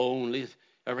leave him alone, leave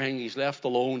everything, he's left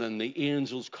alone, and the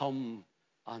angels come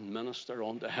and minister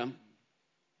unto him.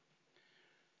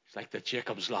 It's like the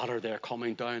Jacob's ladder there,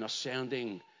 coming down,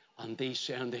 ascending and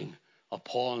descending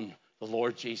upon the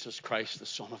Lord Jesus Christ, the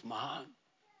Son of Man.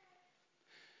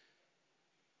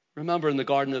 Remember in the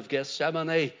Garden of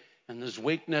Gethsemane, in his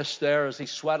weakness there, as he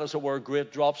sweat, as it were,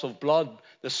 great drops of blood,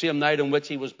 the same night in which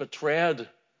he was betrayed.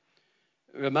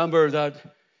 Remember that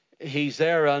he's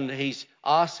there and he's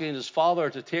asking his Father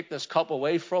to take this cup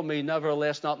away from me.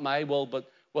 Nevertheless, not my will, but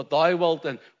what thou wilt.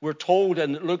 And we're told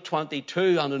in Luke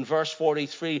 22 and in verse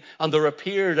 43, and there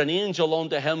appeared an angel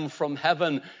unto him from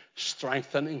heaven,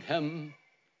 strengthening him.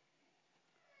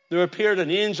 There appeared an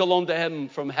angel unto him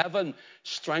from heaven,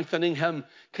 strengthening him.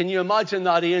 Can you imagine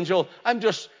that angel? And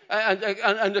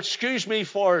excuse me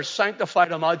for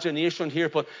sanctified imagination here,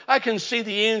 but I can see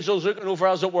the angels looking over,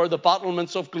 as it were, the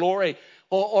battlements of glory,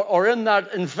 or in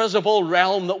that invisible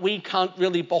realm that we can't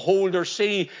really behold or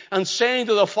see, and saying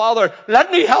to the Father,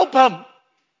 let me help him.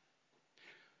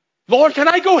 Lord, can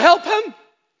I go help him?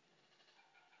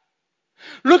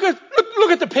 Look at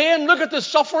the pain, look at the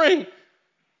suffering.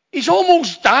 He's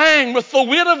almost dying with the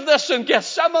weight of this in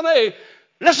Gethsemane.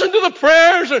 Listen to the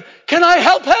prayers. Can I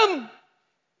help him?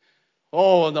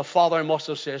 Oh, and the Father must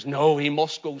have said, no, he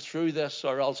must go through this,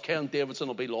 or else Ken Davidson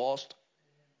will be lost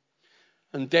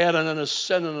and dead and in his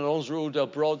sin and on his road to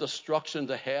broad destruction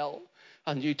to hell.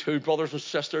 And you too, brothers and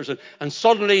sisters. And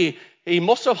suddenly he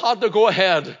must have had to go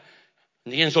ahead.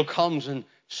 And the angel comes and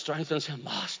strengthens him.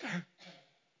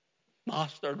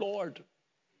 Master, Lord.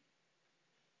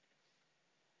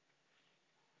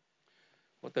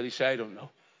 What did he say? I don't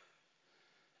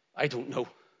know.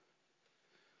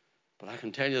 But I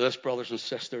can tell you this, brothers and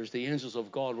sisters, the angels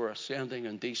of God were ascending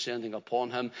and descending upon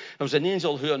him. It was an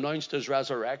angel who announced his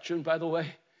resurrection, by the way.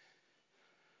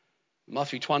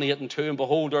 Matthew 28:2, and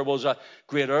behold, there was a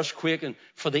great earthquake, and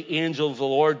for the angel of the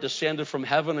Lord descended from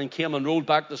heaven and came and rolled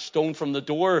back the stone from the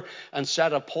door and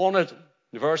sat upon it.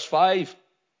 Verse 5.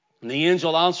 And the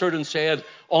angel answered and said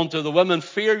unto the women,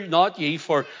 fear not ye,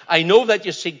 for I know that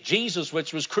ye seek Jesus,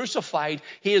 which was crucified.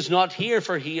 He is not here,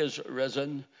 for he is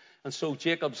risen. And so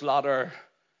Jacob's ladder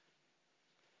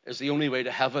is the only way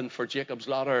to heaven, for Jacob's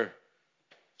ladder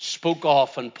spoke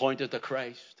off and pointed to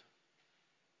Christ.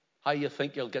 How do you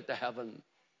think you'll get to heaven?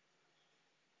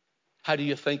 How do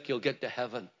you think you'll get to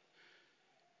heaven?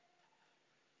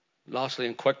 Lastly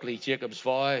and quickly, Jacob's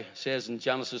vow says in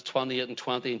Genesis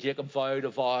 28:20, and Jacob vowed a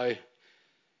vow,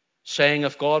 saying,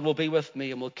 if God will be with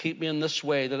me and will keep me in this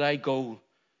way that I go,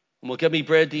 and will give me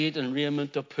bread to eat and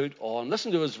raiment to put on.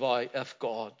 Listen to his vow, if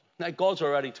God. Now, God's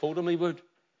already told him he would.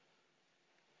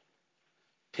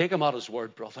 Take him at his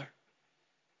word, brother.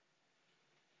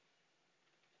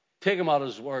 Take him at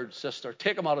his word, sister.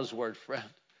 Take him at his word, friend.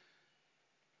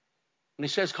 And he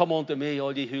says, come unto me,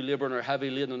 all ye who labor and are heavy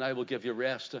laden, and I will give you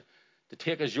rest. To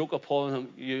take his yoke upon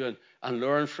you and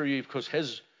learn from you, because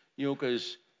his yoke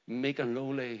is meek and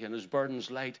lowly and his burden's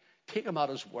light. Take him at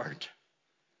his word.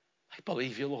 I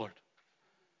believe you, Lord.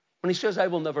 When he says, I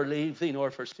will never leave thee nor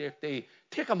forsake thee,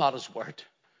 take him at his word.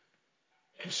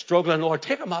 You're struggling, Lord,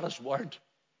 take him at his word.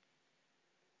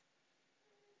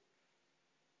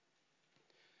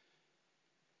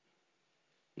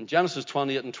 In Genesis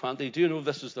 28:20, do you know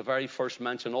this is the very first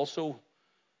mention also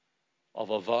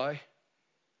of a vow?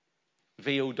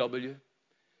 V-O-W.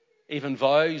 Even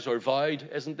vows or vowed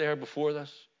isn't there before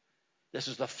this. This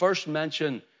is the first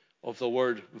mention of the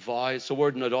word vow. It's the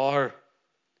word nadar.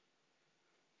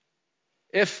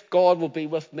 If God will be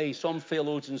with me, some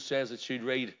theologians says it should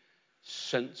read,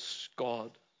 since God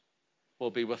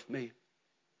will be with me.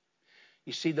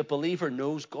 You see, the believer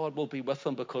knows God will be with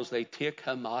them because they take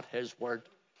him at his word.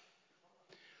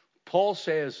 Paul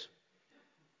says,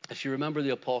 if you remember the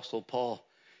Apostle Paul,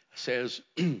 says,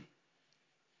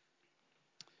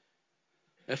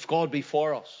 if God be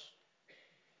for us,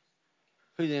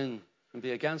 who then can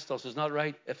be against us? Isn't that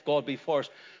right? If God be for us.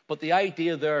 But the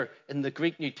idea there in the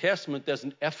Greek New Testament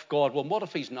isn't if God. Well, what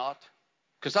if he's not?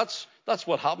 Because that's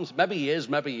what happens. Maybe he is,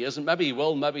 maybe he isn't. Maybe he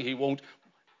will, maybe he won't.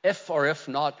 If or if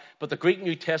not. But the Greek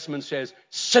New Testament says,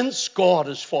 since God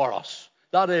is for us.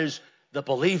 That is the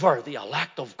believer, the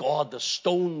elect of God, the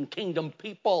stone kingdom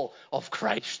people of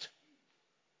Christ.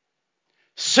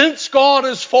 Since God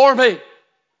is for me.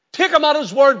 Take him at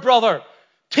his word, brother.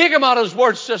 Take him at his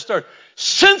word, sister.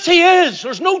 Since he is,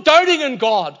 there's no doubting in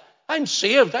God. I'm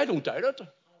saved. I don't doubt it. Do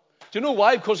you know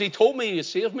why? Because he told me he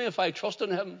saved me if I trust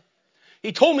in him.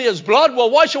 He told me his blood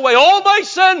will wash away all my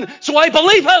sin, so I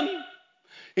believe him.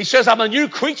 He says I'm a new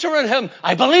creature in him.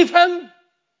 I believe him.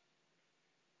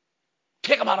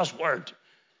 Take him at his word.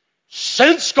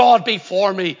 Since God be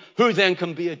for me, who then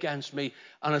can be against me?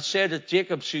 And it said that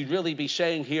Jacob should really be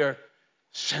saying here,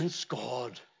 since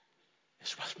God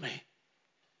is with me.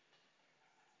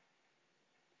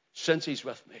 Since he's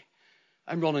with me.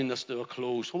 I'm running this to a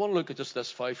close. I want to look at just this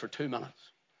 5 for 2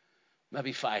 minutes.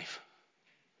 Maybe 5.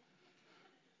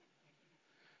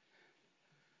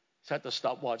 Set the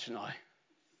stopwatch now.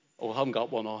 Oh, I haven't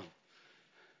got one on.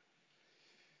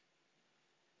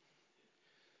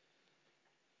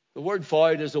 The word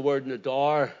void is the word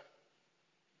nadar.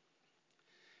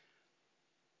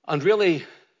 And really,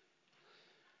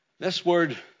 this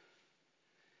word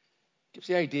gives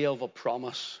the idea of a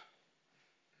promise.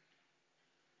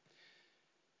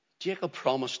 Jacob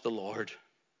promised the Lord.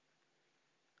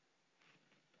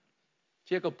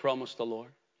 Jacob promised the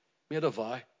Lord. Made a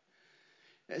vow.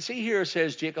 See here it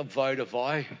says Jacob vowed a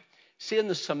vow. See in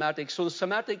the Semitic. So the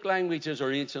Semitic languages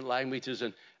are ancient languages.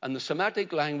 And the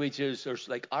Semitic languages, there's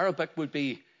like Arabic would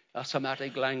be a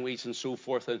Semitic language and so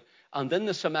forth. And in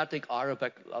the Semitic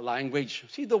Arabic language,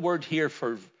 see the word here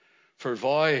for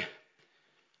vow. You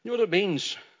know what it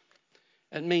means?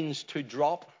 It means to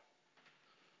drop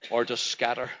or to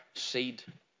scatter seed.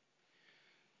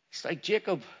 It's like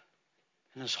Jacob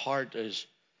in his heart is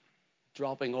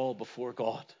dropping all before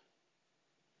God.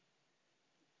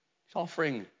 He's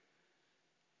offering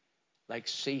like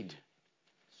seed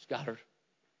scattered.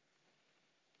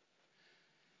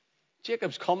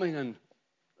 Jacob's coming and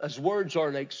his words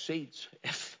are like seeds.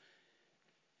 If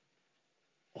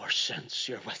or since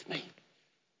you're with me.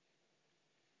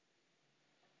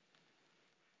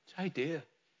 It's the idea.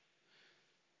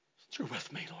 Since you're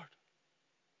with me, Lord.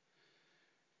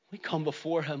 We come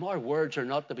before him. Our words are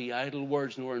not to be idle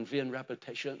words nor in vain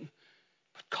repetition,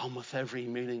 but come with every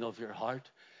meaning of your heart.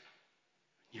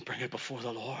 You bring it before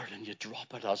the Lord and you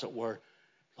drop it, as it were.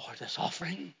 Lord, this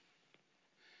offering,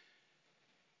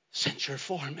 since you're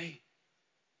for me,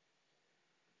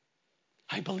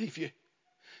 I believe you.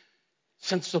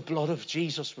 Since the blood of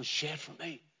Jesus was shed for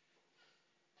me,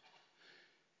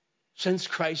 since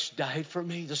Christ died for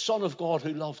me, the Son of God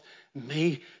who loved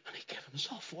me, and he gave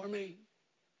himself for me.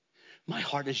 My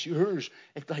heart is yours.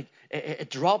 It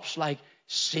drops like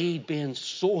seed being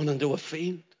sown into a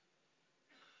field.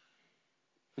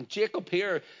 And Jacob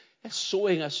here is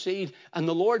sowing a seed. And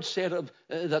the Lord said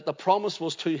that the promise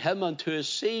was to him and to his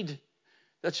seed.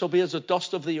 That shall be as the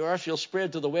dust of the earth. You'll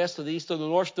spread to the west, to the east, to the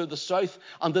north, to the south.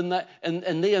 And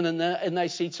in thy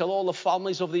seed shall all the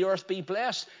families of the earth be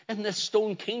blessed. In this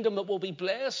stone kingdom it will be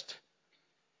blessed.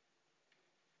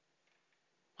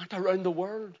 Went around the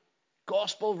world.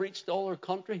 Gospel reached all our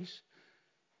countries.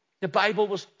 The Bible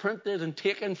was printed and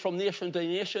taken from nation to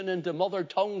nation into mother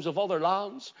tongues of other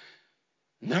lands.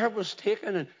 And there it was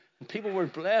taken and people were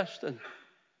blessed. And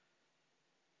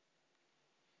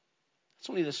it's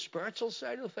only the spiritual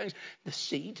side of things. The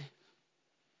seed.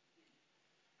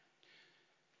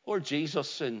 Lord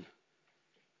Jesus in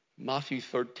Matthew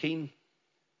 13.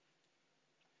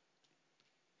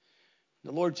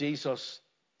 The Lord Jesus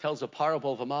tells a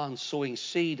parable of a man sowing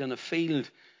seed in a field. And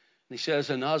he says,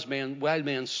 and while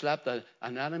men slept,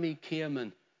 an enemy came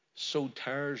and sowed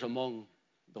tares among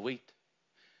the wheat.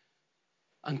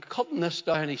 And cutting this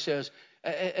down, he says,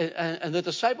 and the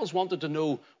disciples wanted to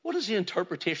know, what is the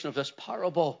interpretation of this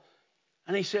parable?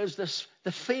 And he says,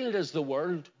 the field is the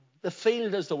world. The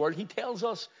field is the world. He tells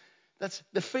us that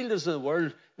the field is the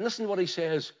world. And listen to what he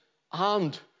says.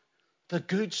 And the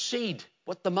good seed,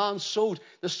 what the man sowed,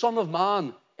 the Son of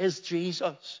Man is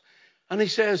Jesus. And he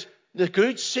says, the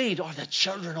good seed are the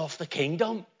children of the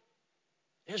kingdom.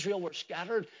 Israel were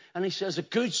scattered. And he says, the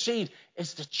good seed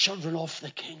is the children of the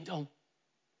kingdom.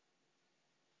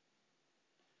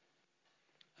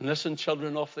 And listen,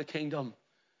 children of the kingdom,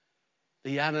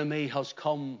 the enemy has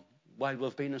come while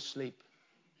we've been asleep.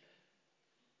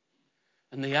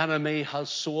 And the enemy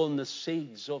has sown the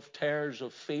seeds of tares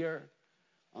of fear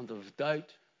and of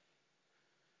doubt.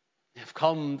 They've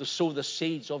come to sow the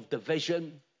seeds of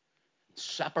division,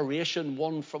 separation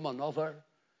one from another,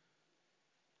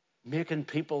 making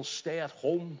people stay at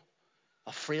home,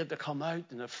 afraid to come out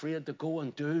and afraid to go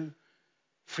and do,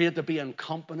 afraid to be in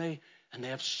company, and they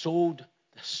have sowed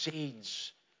the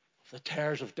seeds of the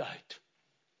tares of doubt.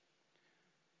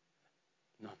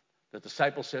 The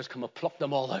disciple says, come and pluck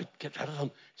them all out. Get rid of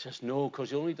them. He says, no,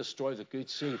 because you only destroy the good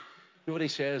seed. You know what he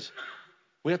says?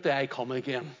 Wait till I come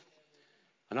again.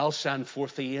 And I'll send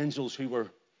forth the angels who were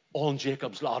on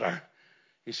Jacob's ladder.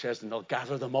 He says, and they'll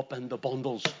gather them up into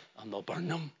bundles and they'll burn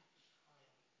them.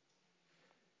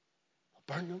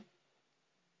 They'll burn them.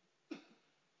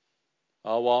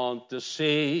 I want to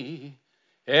see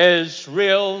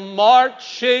Israel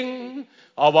marching.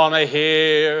 I want to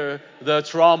hear the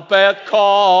trumpet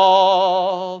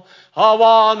call. I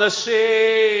want to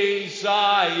see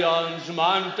Zion's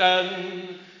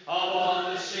mountain. I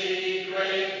want to see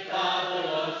great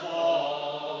Babylon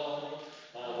fall.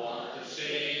 I want to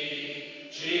see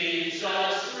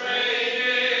Jesus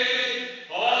reigning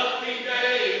on King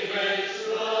David's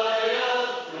royal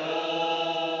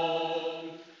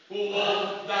throne.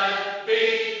 Won't that be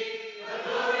a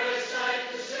glorious sight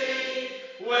to see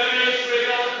when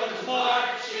Israel comes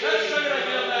marching? Let's sing it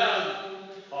again then.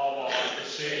 I want to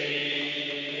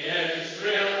see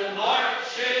Israel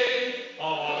marching. I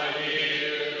want to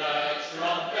hear that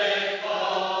trumpet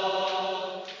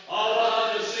call. I want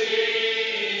to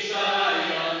see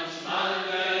Zion's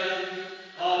mountain.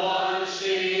 I want to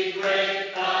see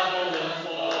great Babylon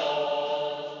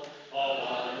fall. I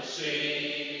want to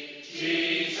see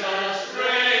Jesus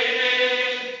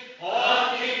reigning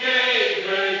on King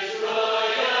David's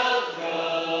royal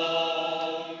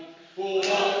throne.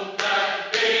 Won't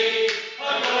that be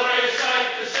a glorious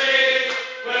sight to see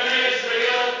when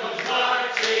Israel comes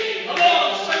marching? Come on,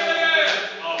 sing it again.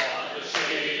 I want to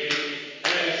see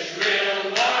Israel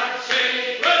marching.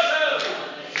 Listen.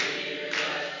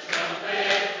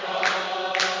 Trumpet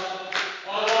call.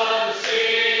 I want to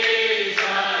see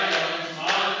Zion's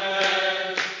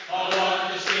mountain. I want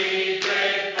to see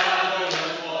great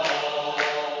Babylon fall.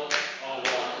 I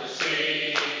want to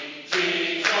see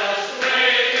Jesus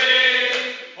reigning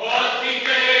on King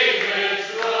David's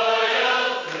royal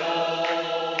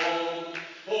throne.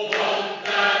 Won't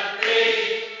that be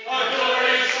a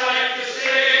glorious sight to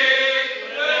see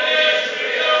when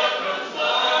Israel comes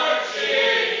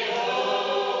marching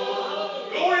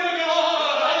home? Glory to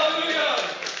God! Hallelujah!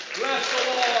 Bless the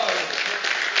Lord!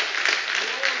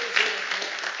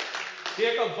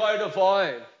 Jacob vowed a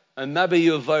vow, and maybe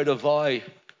you have vowed a vow.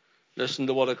 Listen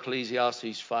to what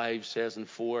Ecclesiastes 5 says in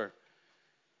 4.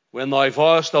 When thou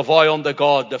vowest a vow unto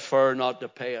God, defer not to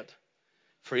pay it,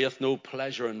 for he hath no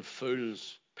pleasure in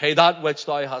fools. Pay that which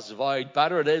thou hast vowed.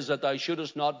 Better it is that thou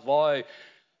shouldest not vow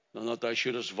than that thou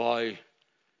shouldest vow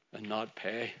and not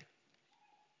pay.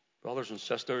 Brothers and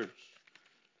sisters,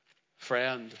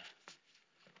 friend,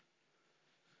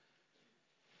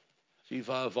 if you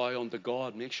vow a vow unto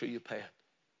God, make sure you pay it.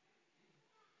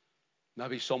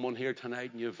 Maybe someone here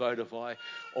tonight and you vowed a vow.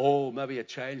 Oh, maybe a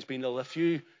child's been ill.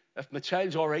 If my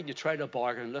child's all right, you try to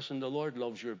bargain. Listen, the Lord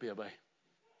loves your baby.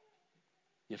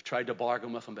 You've tried to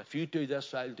bargain with him. If you do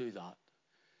this, I'll do that.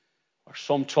 Or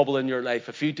some trouble in your life.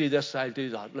 If you do this, I'll do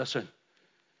that. Listen,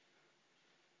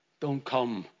 don't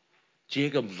come.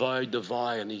 Jacob vowed the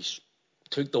vow and he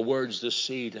took the words, the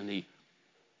seed, and he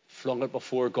flung it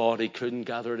before God. He couldn't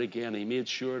gather it again. He made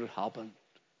sure it happened.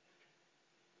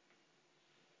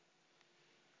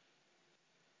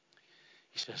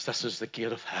 He says, this is the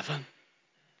gate of heaven.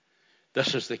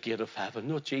 This is the gate of heaven. You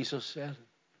know what Jesus said?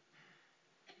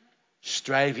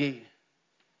 Strive ye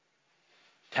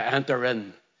to enter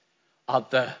in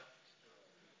at the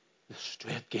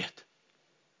straight gate.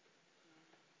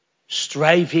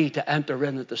 Strive ye to enter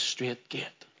in at the straight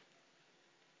gate.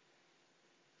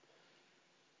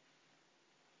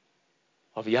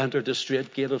 Have you entered the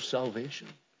straight gate of salvation?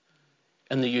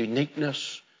 In the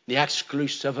uniqueness, the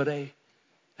exclusivity,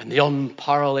 and the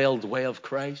unparalleled way of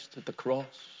Christ at the cross?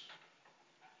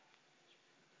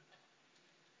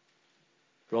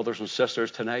 Brothers and sisters,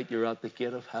 tonight you're at the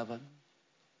gate of heaven.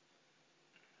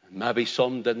 And maybe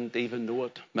some didn't even know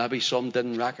it. Maybe some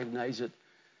didn't recognize it.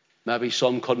 Maybe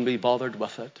some couldn't be bothered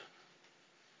with it.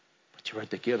 But you're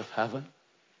at the gate of heaven.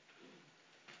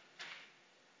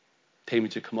 Team,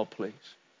 would you come up, please?